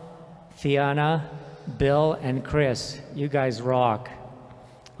Paula, Fiona, Bill, and Chris. You guys rock.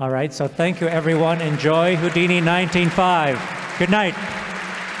 All right, so thank you, everyone. Enjoy Houdini 19.5. Good night.